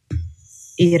to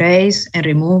erase and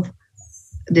remove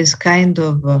this kind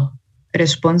of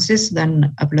responses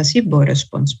than a placebo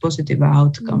response, positive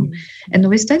outcome. Mm-hmm. And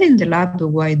we study in the lab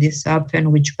why this happens,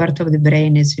 which part of the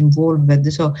brain is involved.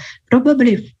 So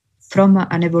probably from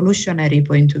an evolutionary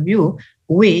point of view,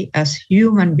 we as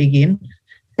human beings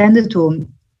tend to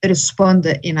respond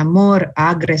in a more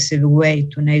aggressive way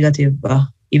to negative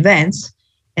events.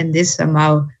 And this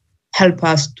somehow help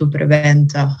us to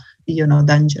prevent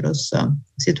dangerous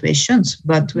situations.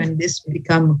 But when this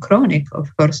become chronic,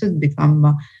 of course, it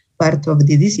become part of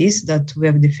the disease that we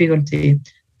have difficulty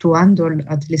to handle,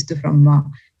 at least from a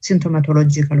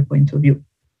symptomatological point of view.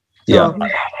 Yeah,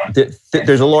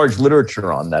 there's a large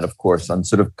literature on that, of course, on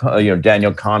sort of,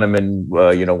 Daniel Kahneman,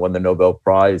 won the Nobel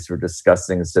Prize for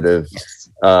discussing sort of,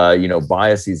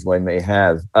 biases one may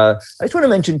have. I just want to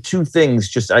mention two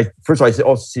things. First of all, I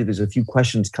also see there's a few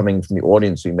questions coming from the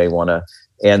audience we may want to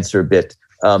answer a bit.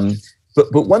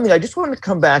 But one thing, I just wanted to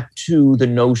come back to the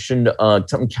notion,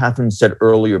 something Catherine said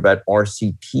earlier about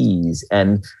RCTs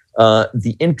and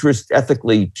the interest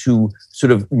ethically to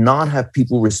sort of not have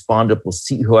people respond to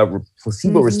placebo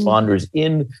responders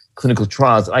in clinical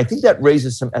trials. And I think that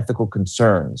raises some ethical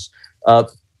concerns.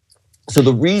 So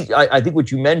I think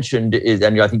what you mentioned is,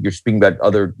 and I think you're speaking about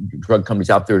other drug companies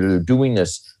out there that are doing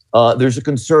this, there's a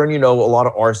concern, a lot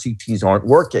of RCTs aren't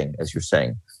working, as you're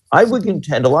saying. I would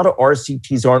contend a lot of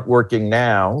RCTs aren't working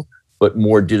now, but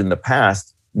more did in the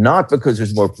past, not because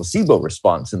there's more placebo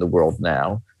response in the world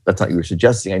now. That's not what you were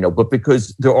suggesting, I know, but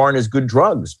because there aren't as good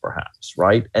drugs, perhaps,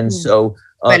 right? And so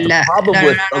the problem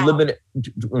with eliminating,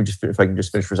 if I can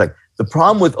just finish for a second, the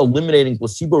problem with eliminating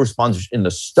placebo responders in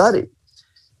the study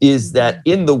is that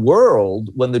in the world,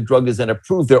 when the drug is then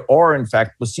approved, there are, in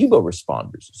fact, placebo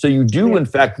responders. So you do, in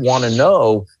fact, want to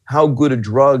know how good a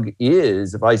drug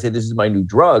is, if I say this is my new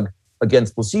drug,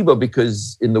 against placebo,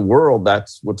 because in the world,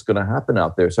 that's what's going to happen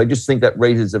out there. So I just think that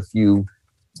raises a few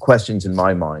questions in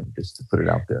my mind, just to put it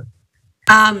out there.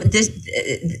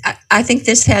 I think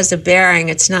this has a bearing.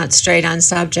 It's not straight on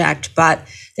subject, but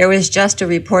there was just a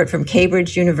report from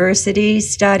Cambridge University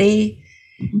study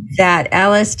that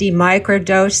LSD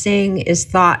microdosing is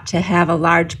thought to have a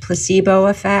large placebo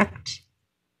effect.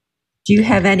 Do you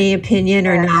have any opinion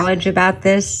or knowledge about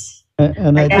this?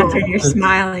 And Catherine, you're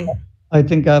smiling. I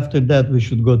think after that we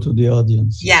should go to the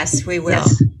audience. Yes, we will.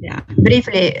 Yes. Yeah.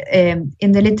 Briefly,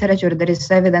 in the literature, there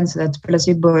is evidence that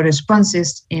placebo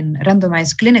responses in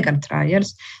randomized clinical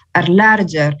trials are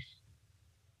larger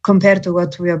compared to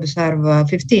what we observe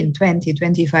 15, 20,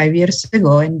 25 years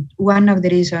ago. And one of the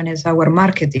reasons is our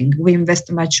marketing. We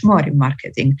invest much more in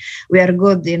marketing. We are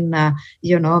good in,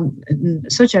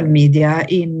 social media,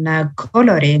 in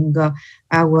coloring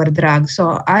our drugs.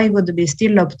 So I would be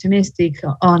still optimistic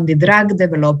on the drug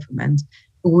development.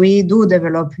 We do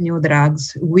develop new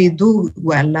drugs. We do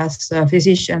well as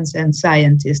physicians and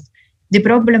scientists. The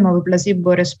problem of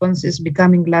placebo responses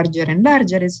becoming larger and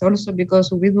larger is also because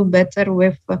we do better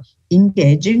with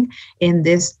engaging in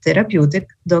this therapeutic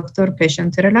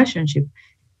doctor-patient relationship.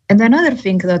 And another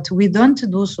thing that we don't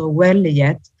do so well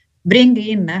yet, bring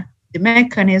in the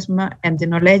mechanism and the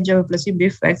knowledge of placebo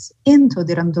effects into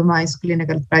the randomized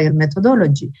clinical trial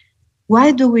methodology.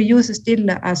 Why do we use still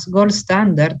as gold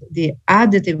standard the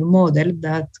additive model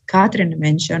that Catherine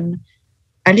mentioned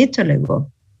a little ago?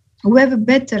 We have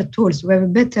better tools, we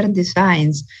have better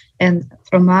designs. And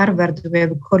from Harvard, we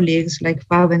have colleagues like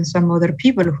Pav and some other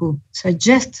people who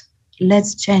suggest,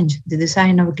 let's change the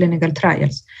design of clinical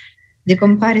trials. The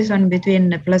comparison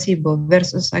between placebo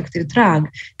versus active drug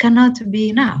cannot be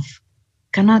enough,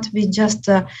 cannot be just,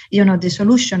 the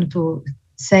solution to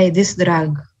say this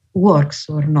drug works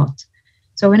or not.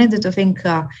 So we need to think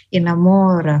in a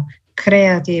more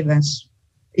creative and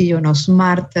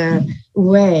smart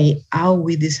way how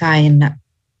we design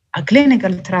a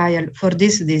clinical trial for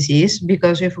this disease,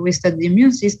 because if we study the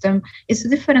immune system, it's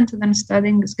different than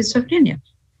studying schizophrenia.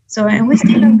 So, and we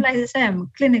still apply the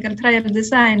same clinical trial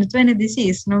design to any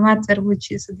disease, no matter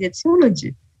which is the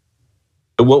etiology.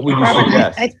 What would you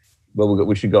suggest? Well,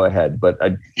 we should go ahead, but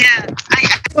I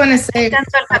want to say, I can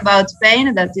talk about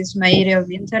pain. That is my area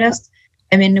of interest.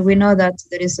 I mean, we know that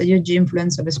there is a huge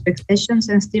influence of expectations,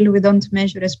 and still we don't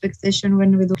measure expectation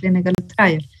when we do clinical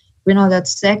trial. We know that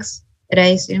sex,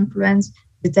 race influence,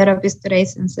 the therapist,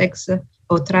 race and sex,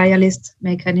 or trialist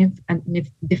make a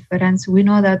difference. We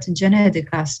know that genetic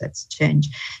assets change.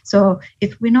 So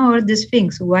if we know all these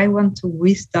things, why won't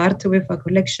we start with a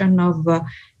collection of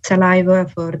saliva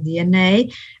for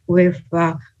DNA with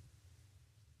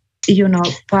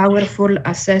powerful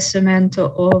assessment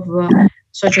of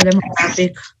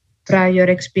sociodemographic prior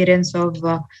experience of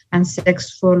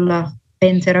unsuccessful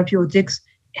pain therapeutics,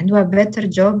 and do a better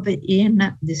job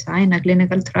in design a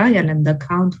clinical trial and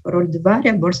account for all the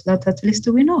variables that at least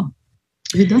we know.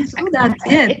 We don't know that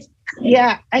yet.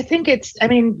 Yeah, I think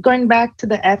going back to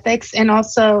the ethics and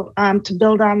also to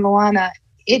build on Luana,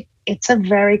 it's a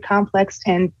very complex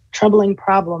and troubling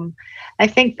problem. I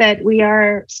think that we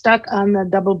are stuck on the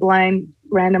double-blind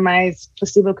randomized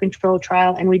placebo-controlled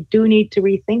trial, and we do need to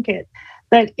rethink it.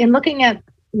 But in looking at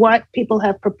what people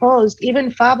have proposed, even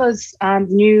FABA's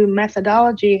new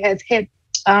methodology has hit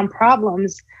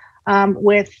problems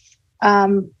with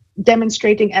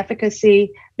demonstrating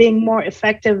efficacy, being more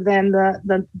effective than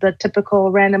the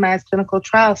typical randomized clinical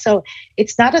trial. So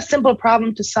it's not a simple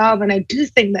problem to solve. And I do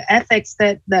think the ethics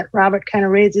that Robert kind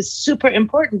of raised is super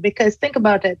important, because think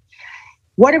about it.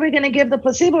 What are we going to give the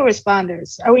placebo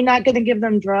responders? Are we not going to give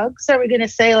them drugs? Are we going to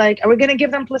say, are we going to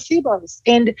give them placebos?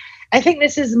 And I think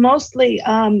this is mostly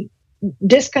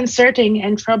disconcerting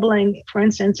and troubling, for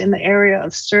instance, in the area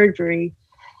of surgery.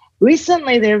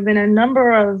 Recently, there have been a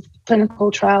number of clinical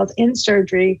trials in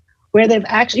surgery where they've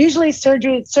actually, usually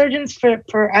surgeons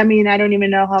for I mean, I don't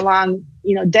even know how long,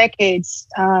 decades,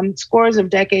 scores of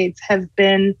decades have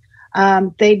been,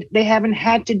 they haven't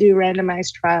had to do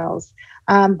randomized trials.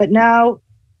 But now,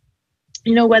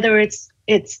 whether it's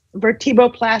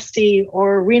vertebroplasty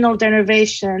or renal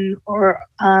denervation or,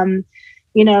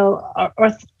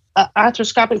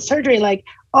 arthroscopic surgery, like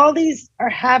all these are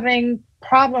having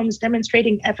problems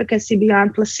demonstrating efficacy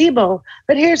beyond placebo.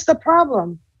 But here's the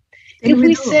problem. If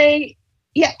we say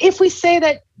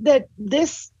that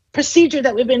this procedure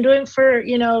that we've been doing for,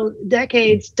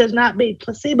 decades does not beat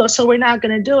placebo, so we're not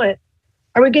going to do it.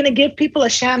 Are we going to give people a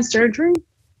sham surgery?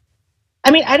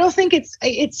 I mean, I don't think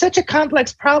it's such a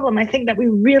complex problem. I think that we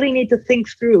really need to think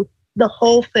through the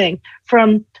whole thing,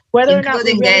 from whether or not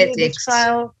we really need this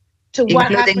trial to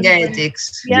what happens. Including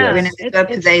ethics. Yeah, we need to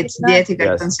update the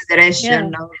ethical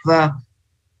consideration of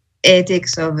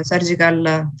ethics of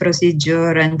surgical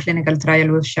procedure and clinical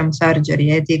trial with sham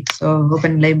surgery, ethics of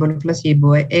open label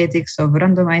placebo, ethics of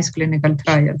randomized clinical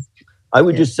trials. I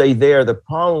would just say the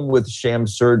problem with sham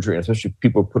surgery, and especially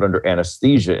people put under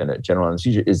anesthesia in it, general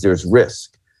anesthesia, is there's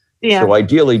risk. Yeah. So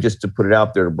ideally, just to put it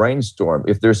out there to brainstorm,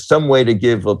 if there's some way to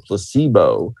give a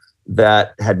placebo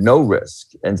that had no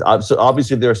risk, and so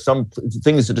obviously there are some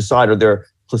things to decide. Are there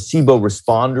placebo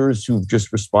responders who've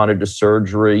just responded to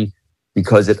surgery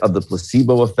because of the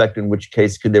placebo effect, in which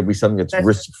case could there be something that's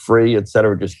risk-free, et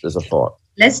cetera, just as a thought?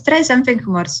 Let's try something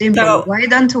more simple. So, why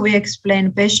don't we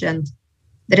explain patient?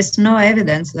 There is no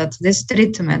evidence that this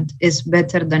treatment is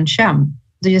better than sham.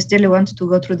 Do you still want to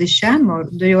go through the sham, or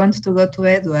do you want to go to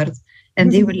Edward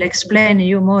and he will explain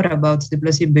you more about the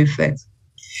placebo effect?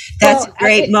 That's a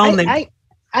great moment.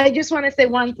 I just want to say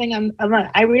one thing.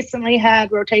 I recently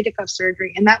had rotator cuff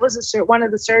surgery, and that was one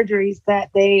of the surgeries that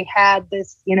they had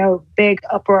this, big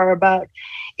uproar about.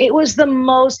 It was the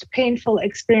most painful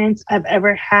experience I've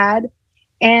ever had,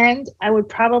 and I would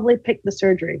probably pick the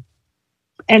surgery.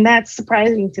 And that's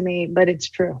surprising to me, but it's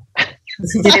true.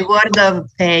 The reward of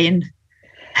pain.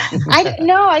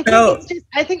 I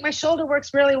think my shoulder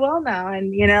works really well now,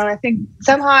 and I think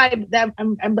somehow I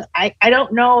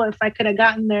don't know if I could have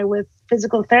gotten there with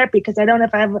physical therapy, because I don't know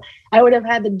if I would have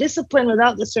had the discipline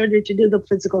without the surgery to do the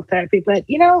physical therapy. But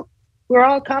we're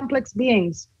all complex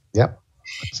beings. Yep.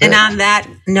 And on that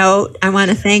note, I want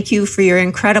to thank you for your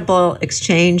incredible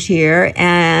exchange here,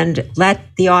 and let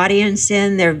the audience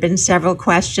in. There have been several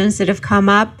questions that have come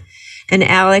up. And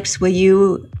Alex, will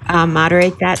you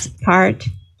moderate that part?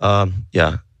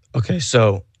 Yeah. Okay.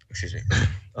 So, excuse me.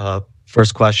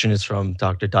 First question is from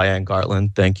Dr. Diane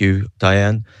Gartland. Thank you,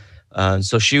 Diane.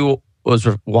 So she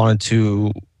wanted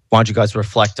you guys to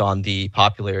reflect on the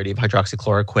popularity of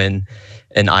hydroxychloroquine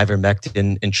and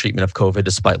ivermectin in treatment of COVID,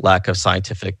 despite lack of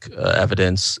scientific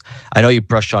evidence. I know you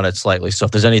brushed on it slightly, so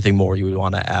if there's anything more you would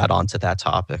want to add on to that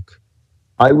topic.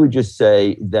 I would just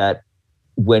say that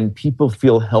when people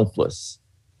feel helpless,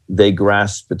 they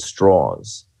grasp at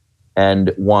straws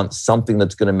and want something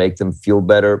that's going to make them feel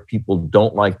better. People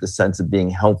don't like the sense of being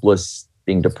helpless,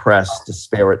 being depressed,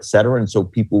 despair, et cetera. And so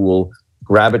people will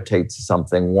gravitate to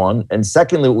something, one. And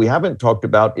secondly, what we haven't talked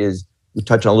about is, we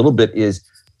touch on a little bit, is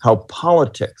how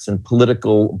politics and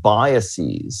political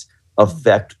biases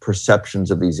affect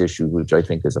perceptions of these issues, which I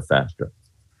think is a factor.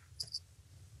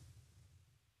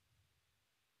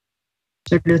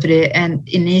 Absolutely. And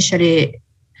initially,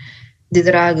 the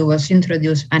drug was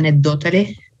introduced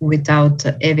anecdotally without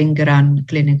having run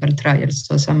clinical trials.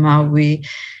 So somehow we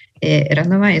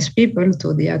randomized people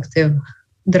to the active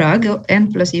drug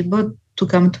and placebo to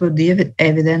come to the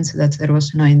evidence that there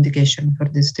was no indication for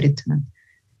this treatment.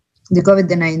 The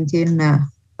COVID-19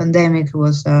 pandemic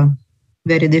was a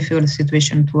very difficult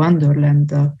situation to handle,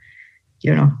 and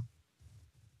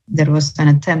there was an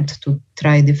attempt to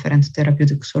try different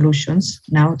therapeutic solutions.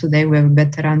 Now, today, we have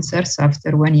better answers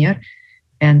after 1 year,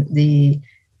 and the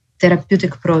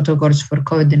therapeutic protocols for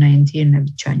COVID-19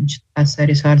 have changed as a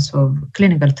result of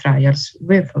clinical trials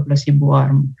with a placebo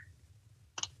arm.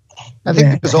 I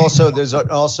think there's also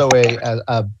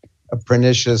a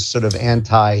pernicious sort of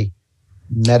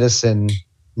anti-medicine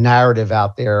narrative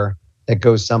out there that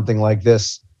goes something like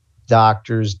this.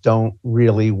 Doctors don't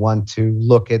really want to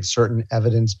look at certain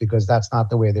evidence because that's not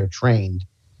the way they're trained,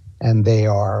 and they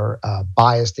are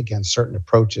biased against certain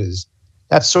approaches.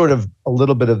 That's sort of a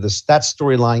little bit of this. That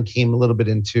storyline came a little bit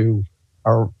into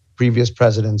our previous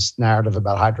president's narrative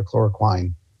about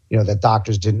hydrochloroquine. That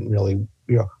doctors didn't really,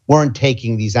 weren't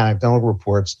taking these anecdotal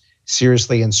reports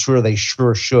seriously, and they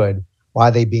sure should. Why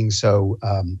are they being so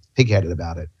pig-headed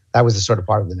about it? that was the sort of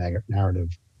part of the narrative.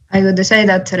 I would say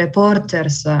that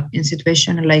reporters in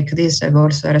situations like this have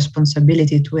also a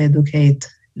responsibility to educate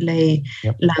lay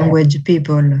language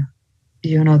people,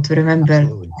 to remember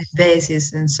Absolutely. the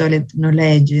basis and solid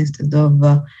knowledge instead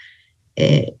of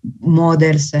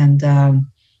models and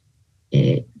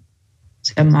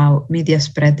somehow media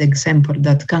spread example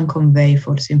that can convey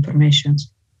false information.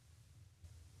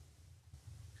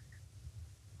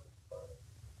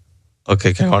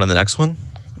 Okay, can I go on to the next one?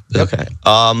 Yep. Okay.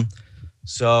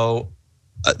 So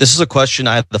this is a question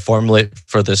I had to formulate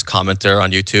for this commenter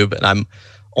on YouTube, and I'm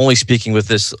only speaking with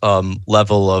this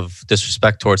level of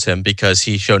disrespect towards him because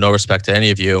he showed no respect to any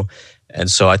of you. And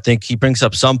so I think he brings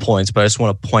up some points, but I just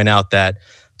want to point out that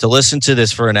to listen to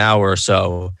this for an hour or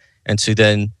so and to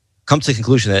then come to the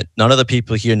conclusion that none of the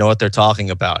people here know what they're talking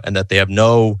about and that they have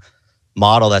no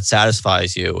model that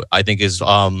satisfies you, I think is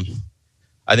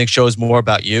shows more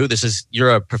about you.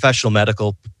 You're a professional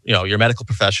medical, you're a medical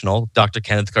professional, Dr.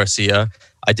 Kenneth Garcia.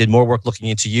 I did more work looking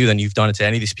into you than you've done into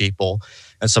any of these people.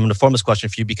 And so I'm going to form this question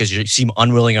for you because you seem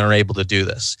unwilling and unable to do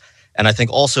this. And I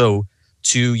think also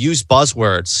to use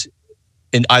buzzwords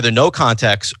in either no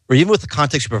context or even with the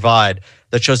context you provide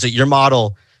that shows that your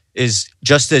model is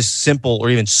just as simple or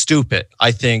even stupid.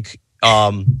 I think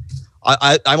I'm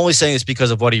only saying this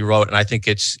because of what he wrote. And I think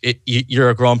you're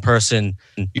a grown person.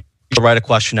 You write a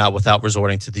question out without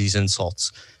resorting to these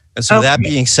insults. And so that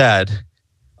being said,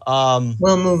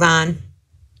 we'll move on.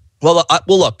 Well,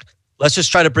 look, let's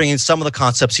just try to bring in some of the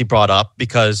concepts he brought up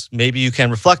because maybe you can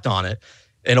reflect on it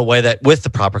in a way that with the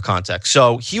proper context.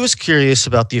 So he was curious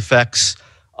about the effects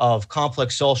of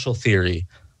complex social theory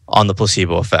on the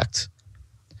placebo effect.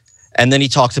 And then he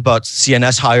talked about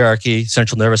CNS hierarchy,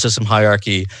 central nervous system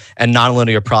hierarchy, and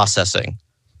nonlinear processing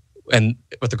and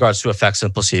with regards to effects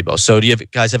in placebo. So do you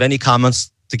guys have any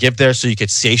comments to give there so you could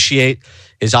satiate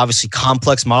his obviously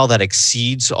complex model that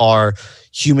exceeds our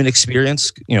human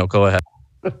experience? Go ahead.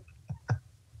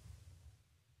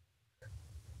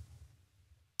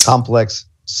 Complex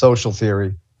social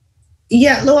theory.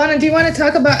 Yeah, Luana, do you want to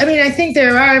talk about, I think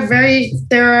there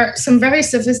are some very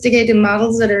sophisticated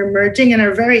models that are emerging and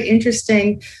are very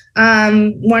interesting.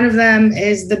 One of them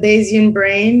is the Bayesian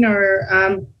brain or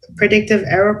predictive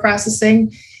error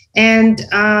processing. And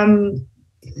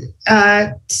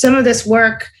some of this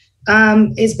work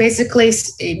is basically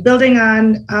building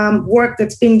on work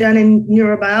that's being done in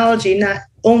neurobiology, not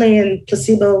only in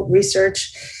placebo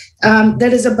research,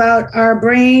 that is about our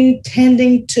brain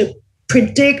tending to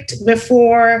predict what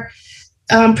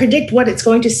it's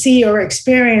going to see or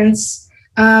experience,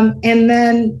 and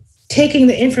then taking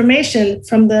the information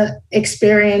from the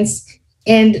experience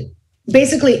and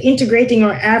basically integrating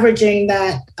or averaging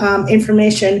that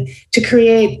information to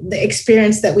create the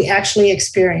experience that we actually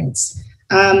experience.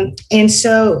 And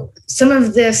so some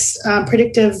of this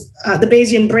predictive, the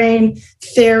Bayesian brain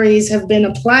theories have been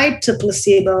applied to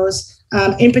placebos,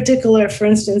 in particular, for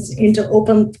instance, into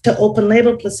open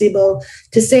label placebo,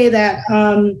 to say that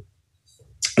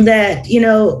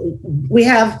we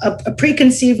have a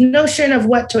preconceived notion of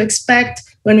what to expect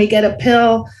when we get a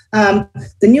pill. The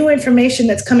new information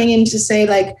that's coming in to say,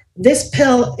 like, this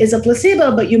pill is a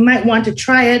placebo, but you might want to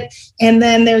try it. And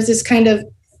then there's this kind of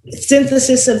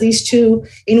synthesis of these two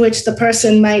in which the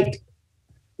person might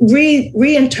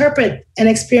reinterpret an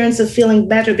experience of feeling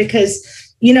better because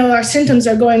our symptoms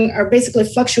are basically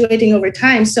fluctuating over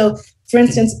time. So, for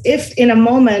instance, if in a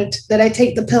moment that I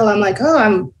take the pill, I'm like, oh,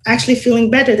 I'm actually feeling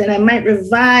better, then I might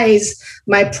revise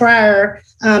my prior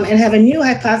and have a new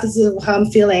hypothesis of how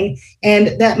I'm feeling.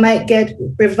 And that might get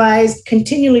revised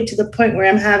continually to the point where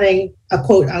I'm having a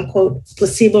quote unquote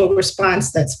placebo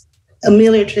response that's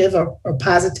ameliorative or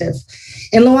positive.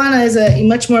 And Luana is a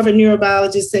much more of a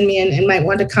neurobiologist than me and might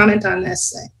want to comment on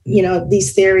this,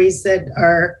 these theories that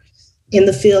are in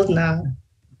the field now.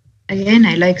 Again,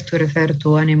 I like to refer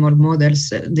to animal models.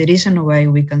 The reason why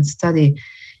we can study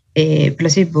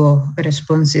placebo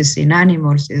responses in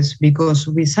animals is because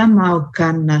we somehow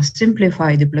can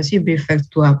simplify the placebo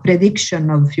effect to a prediction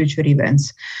of future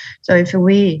events. So if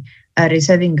we are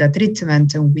receiving a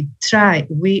treatment and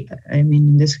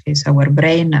in this case, our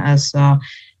brain as a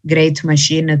great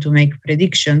machine to make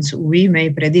predictions, we may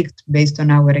predict based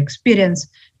on our experience,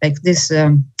 like this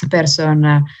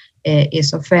person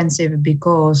is offensive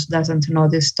because doesn't know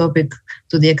this topic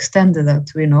to the extent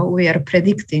that we are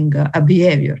predicting a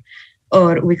behavior,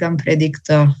 or we can predict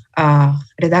a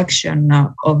reduction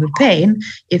of pain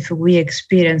if we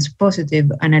experience positive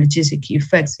analgesic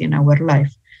effects in our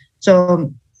life.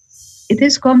 So it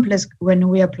is complex when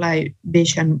we apply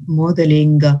Bayesian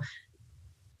modeling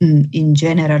in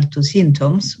general to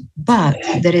symptoms, but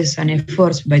there is an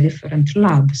effort by different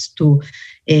labs to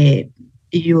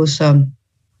use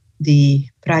the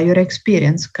prior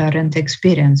experience, current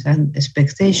experience, and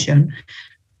expectation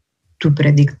to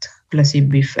predict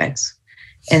placebo effects.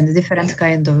 And different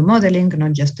kind of modeling,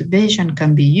 not just Bayesian,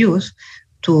 can be used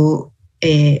to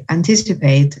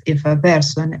anticipate if a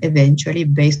person eventually,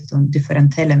 based on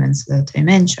different elements that I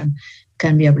mentioned,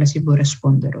 can be a placebo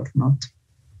responder or not.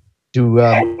 To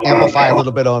amplify a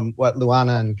little bit on what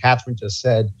Luana and Catherine just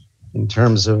said in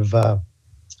terms of the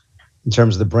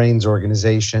brain's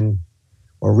organization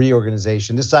or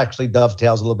reorganization, this actually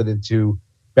dovetails a little bit into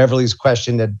Beverly's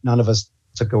question that none of us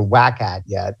took a whack at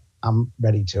yet. I'm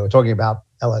ready to. We're talking about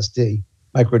LSD,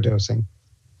 microdosing.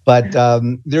 But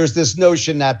there's this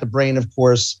notion that the brain, of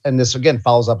course, and this again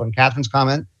follows up on Catherine's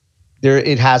comment,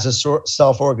 it has a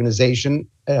self-organization.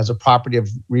 It has a property of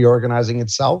reorganizing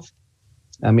itself.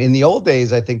 In the old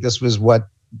days, I think this was what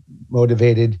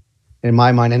motivated, in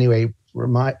my mind anyway,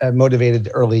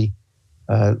 motivated early,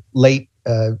 late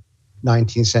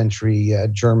 19th century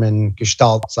German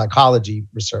Gestalt psychology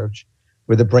research,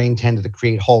 where the brain tended to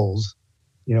create holes,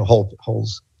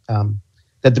 holes.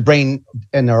 That the brain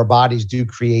and our bodies do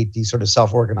create these sort of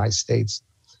self-organized states.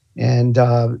 And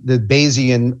the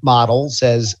Bayesian model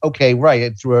says, okay,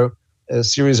 right, through a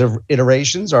series of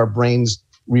iterations, our brains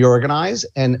reorganize,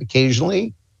 and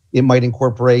occasionally it might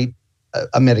incorporate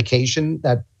a medication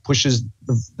that pushes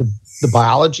the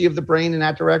biology of the brain in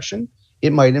that direction.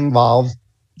 It might involve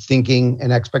thinking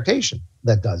and expectation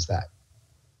that does that.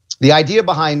 The idea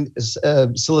behind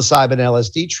psilocybin and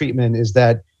LSD treatment is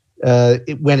that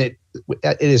when it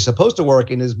is supposed to work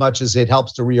in as much as it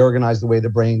helps to reorganize the way the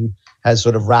brain has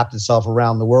sort of wrapped itself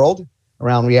around the world,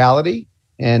 around reality.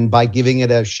 And by giving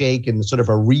it a shake and sort of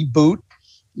a reboot,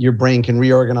 your brain can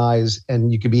reorganize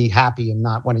and you can be happy and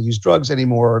not want to use drugs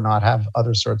anymore or not have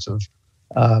other sorts of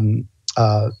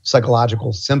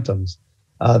psychological symptoms.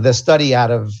 The study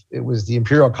it was the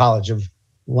Imperial College of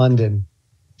London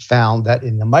found that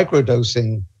in the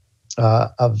microdosing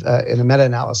in a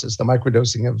meta-analysis, the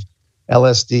microdosing of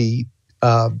LSD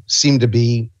seemed to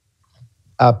be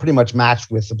pretty much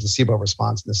matched with the placebo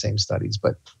response in the same studies.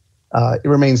 But it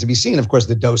remains to be seen. Of course,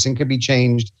 the dosing could be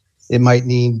changed.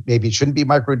 Maybe it shouldn't be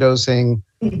microdosing.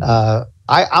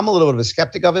 I'm a little bit of a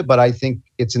skeptic of it, but I think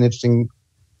it's an interesting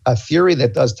theory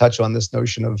that does touch on this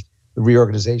notion of the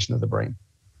reorganization of the brain.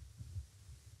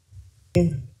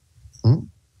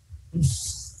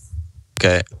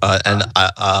 Okay, and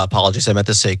apologies, I meant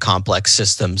to say complex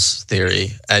systems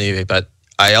theory anyway, but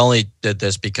I only did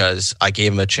this because I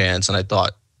gave him a chance and I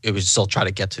thought it would still try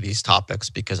to get to these topics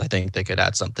because I think they could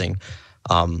add something.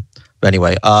 But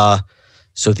anyway,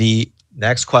 so the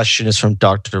next question is from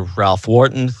Dr. Ralph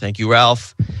Wharton. Thank you,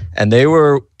 Ralph. And they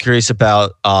were curious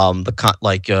about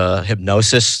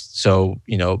hypnosis. So,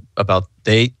 about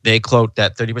they quote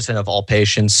that 30% of all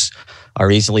patients are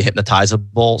easily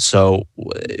hypnotizable. So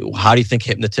how do you think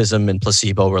hypnotism and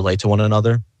placebo relate to one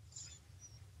another?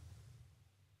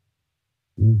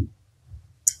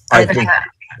 I think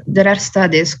there are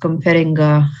studies comparing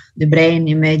the brain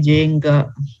imaging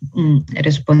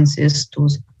responses to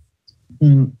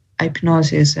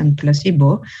hypnosis and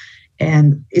placebo,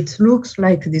 and it looks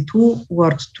like the two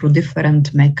work through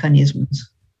different mechanisms.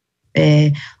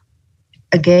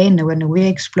 Again, when we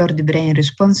explore the brain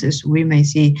responses, we may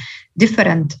see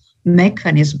different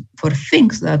mechanisms for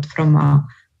things that from a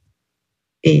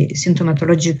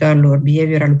symptomatological or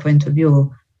behavioral point of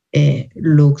view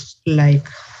looks like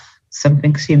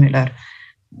something similar.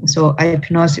 So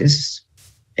hypnosis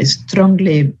is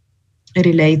strongly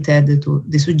related to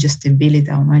the suggestibility,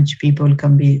 how much people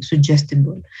can be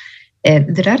suggestible.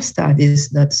 There are studies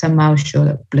that somehow show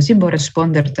that placebo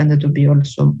responders tend to be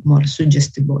also more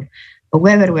suggestible.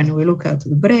 However, when we look at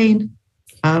the brain,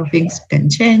 how things can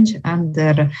change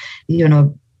under,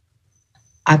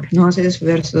 hypnosis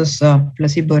versus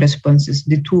placebo responses,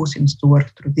 the two seems to work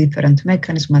through different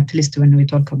mechanisms, at least when we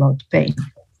talk about pain.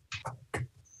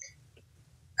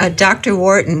 Dr.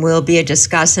 Wharton will be a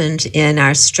discussant in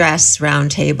our stress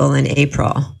roundtable in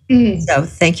April. So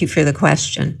thank you for the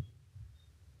question.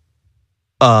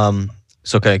 So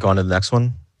okay, go on to the next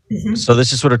one. So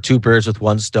this is sort of two birds with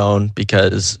one stone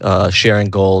because Sharon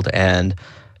Gold and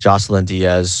Jocelyn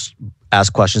Diaz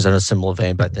asked questions in a similar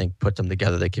vein, but I think put them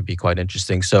together, they could be quite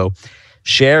interesting. So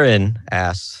Sharon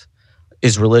asks,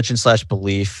 is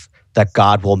religion/belief that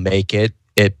God will make it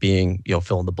being,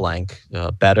 fill in the blank,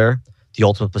 better, the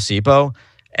ultimate placebo?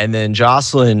 And then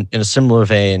Jocelyn, in a similar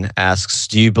vein, asks,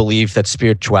 do you believe that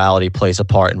spirituality plays a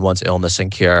part in one's illness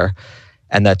and cure?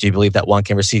 And do you believe that one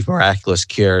can receive miraculous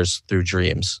cures through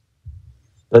dreams?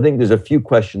 I think there's a few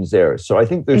questions there. So I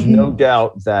think there's no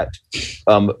doubt that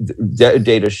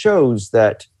data shows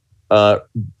that,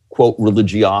 quote,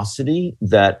 religiosity,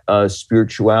 that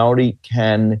spirituality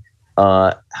can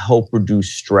help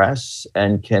reduce stress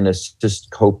and can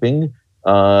assist coping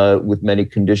with many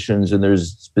conditions. And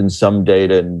there's been some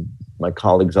data, and my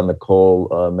colleagues on the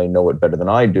call may know it better than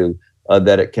I do,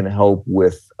 that it can help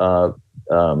with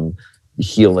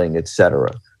healing,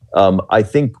 etc. I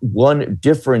think one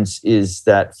difference is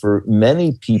that for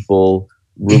many people,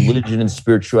 religion and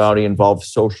spirituality involve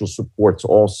social supports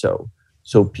also.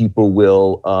 So people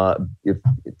will, if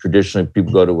traditionally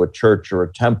people go to a church or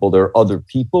a temple, there are other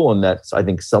people, and that's, I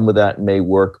think some of that may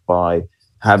work by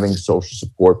having social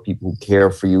support, people who care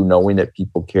for you, knowing that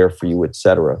people care for you,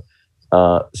 etc.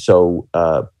 So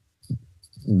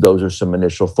those are some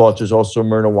initial thoughts. There's also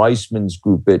Myrna Weissman's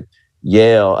group at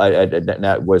Yale,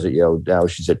 was at Yale, now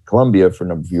she's at Columbia for a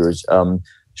number of years,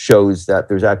 shows that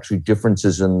there's actually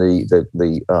differences in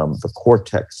the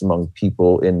cortex among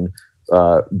people in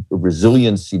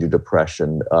resiliency to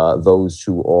depression. Those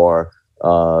who are,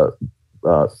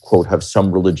 quote, have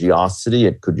some religiosity,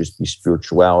 it could just be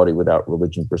spirituality without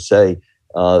religion per se,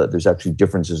 that there's actually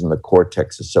differences in the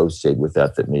cortex associated with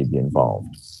that may be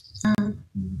involved.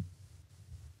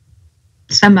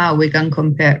 Somehow we can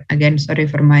compare, again, sorry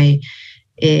for my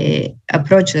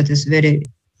approach that is very,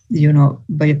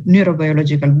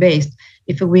 neurobiological based.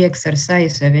 If we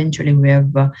exercise, eventually we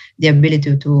have the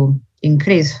ability to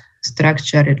increase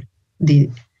structure, the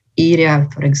area,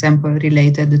 for example,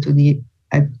 related to the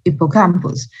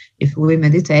hippocampus. If we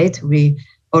meditate, we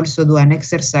also do an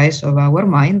exercise of our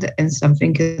mind, and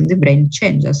something in the brain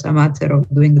changes as a matter of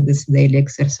doing this daily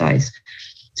exercise.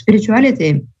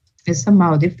 Spirituality is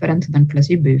somehow different than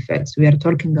placebo effects. We are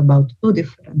talking about two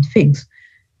different things.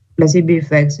 Placebo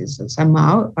effects is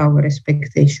somehow our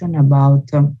expectation about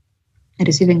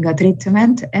receiving a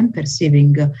treatment and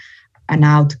perceiving an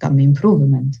outcome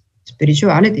improvement.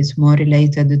 Spirituality is more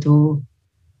related to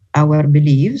our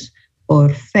beliefs or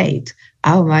faith,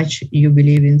 how much you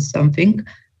believe in something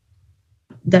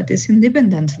that is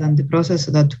independent than the process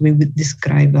that we would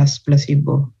describe as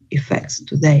placebo effects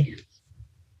today.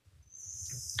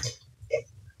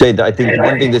 I think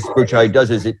one thing that spirituality does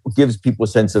is it gives people a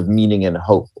sense of meaning and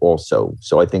hope also.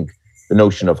 So I think the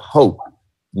notion of hope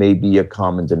may be a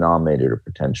common denominator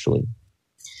potentially.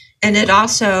 And it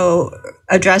also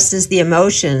addresses the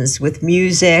emotions with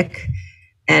music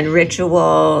and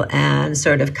ritual and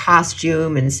sort of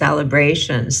costume and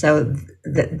celebration. So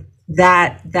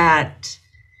that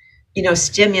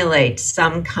stimulates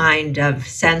some kind of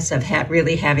sense of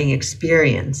really having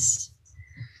experience,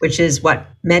 which is what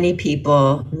many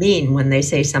people mean when they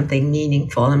say something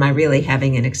meaningful. Am I really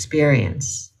having an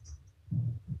experience?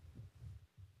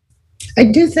 I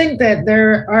do think that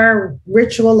there are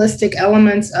ritualistic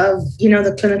elements of,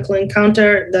 the clinical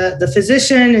encounter. The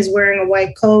physician is wearing a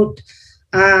white coat.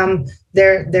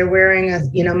 They're wearing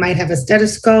might have a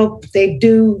stethoscope. They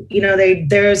do,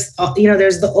 there's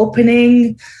the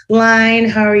opening line.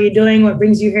 How are you doing? What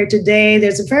brings you here today?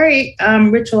 There's a very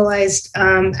ritualized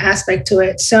aspect to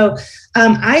it. So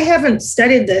I haven't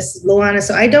studied this, Luana,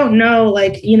 so I don't know,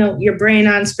 your brain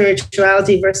on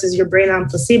spirituality versus your brain on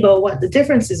placebo, what the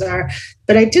differences are.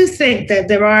 But I do think that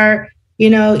there are,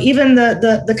 even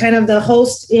the kind of the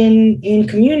host in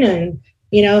communion,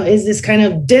 is this kind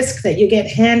of disc that you get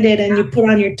handed and you put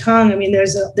on your tongue. I mean,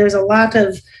 there's a lot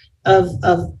of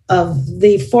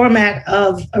the format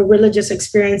of a religious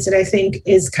experience that I think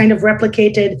is kind of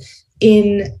replicated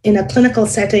in a clinical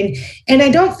setting. And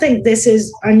I don't think this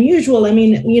is unusual. I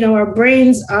mean, our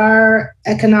brains are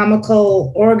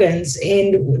economical organs,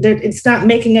 and it's not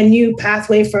making a new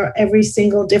pathway for every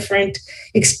single different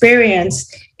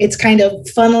experience. It's kind of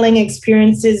funneling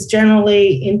experiences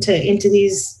generally into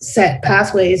these set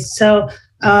pathways. So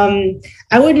I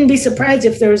wouldn't be surprised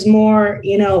if there's more,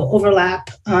 overlap,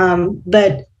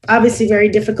 but obviously very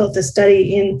difficult to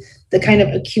study in the kind of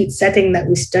acute setting that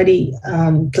we study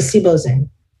placebos in.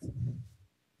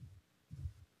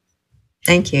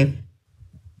 Thank you.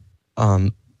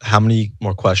 How many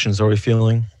more questions are we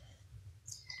feeling?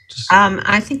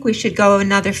 I think we should go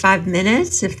another 5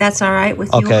 minutes, if that's all right with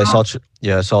you. Okay,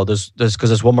 so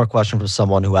there's one more question from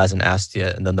someone who hasn't asked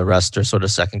yet, and then the rest are sort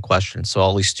of second questions. So I'll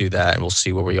at least do that, and we'll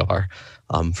see where we are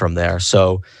from there.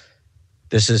 So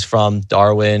this is from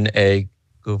Darwin A.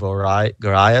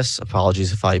 Gurayas.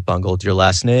 Apologies if I bungled your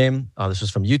last name. This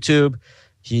was from YouTube.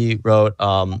 He wrote,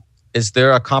 is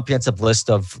there a comprehensive list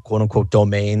of quote unquote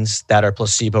domains that are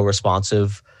placebo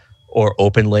responsive or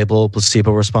open label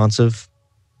placebo responsive?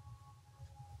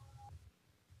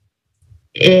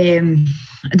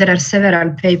 there are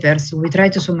several papers. We try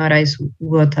to summarize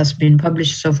what has been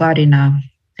published so far in a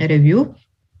review,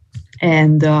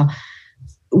 and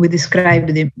we describe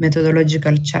the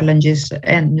methodological challenges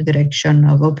and new direction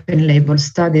of open label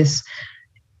studies.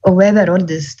 However, all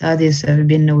these studies have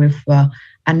been with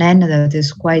an end that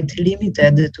is quite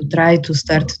limited to try to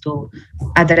start to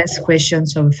address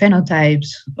questions of phenotypes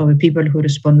of people who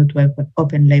respond to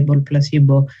open label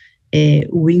placebo.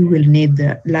 We will need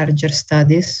larger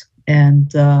studies, and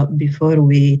before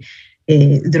we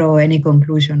draw any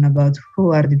conclusion about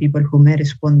who are the people who may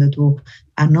respond to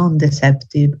a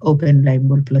non-deceptive open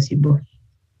label placebo.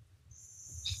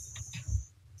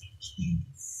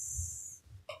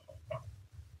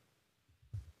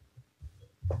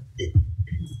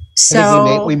 I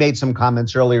think we made some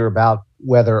comments earlier about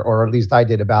whether, or at least I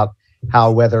did, about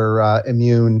how whether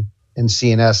immune and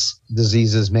CNS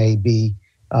diseases may be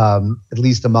at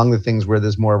least among the things where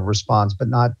there's more of a response, but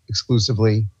not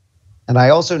exclusively. And I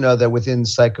also know that within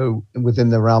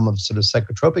the realm of sort of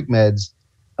psychotropic meds,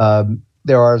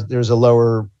 there's a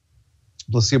lower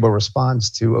placebo response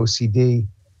to OCD,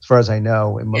 as far as I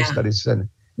know, in most studies,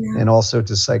 and also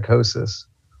to psychosis.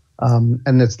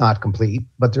 And it's not complete,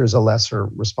 but there's a lesser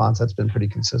response that's been pretty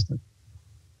consistent.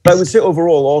 I would say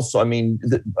overall also, I mean,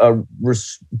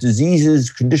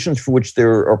 diseases, conditions for which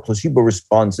there are placebo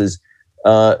responses,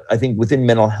 I think within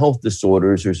mental health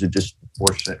disorders, there's a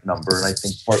disproportionate number. And I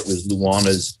think part was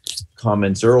Luana's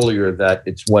comments earlier that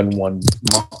it's when one,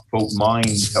 quote,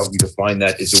 mind, however you define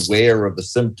that, is aware of the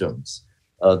symptoms,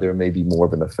 there may be more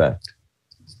of an effect.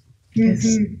 Yes.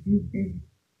 Mm-hmm.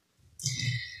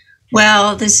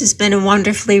 Well, this has been a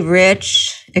wonderfully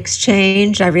rich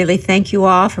exchange. I really thank you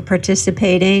all for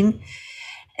participating.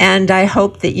 And I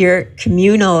hope that your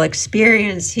communal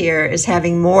experience here is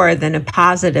having more than a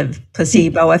positive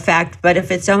placebo effect. But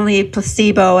if it's only a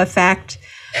placebo effect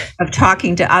of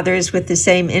talking to others with the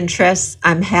same interests,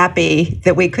 I'm happy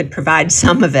that we could provide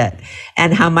some of it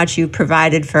and how much you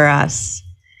provided for us.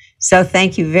 So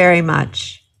thank you very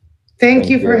much. Thank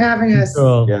you for having us.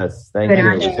 Yes, thank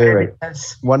you.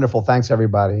 Wonderful. Thanks,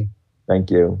 everybody. Thank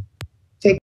you.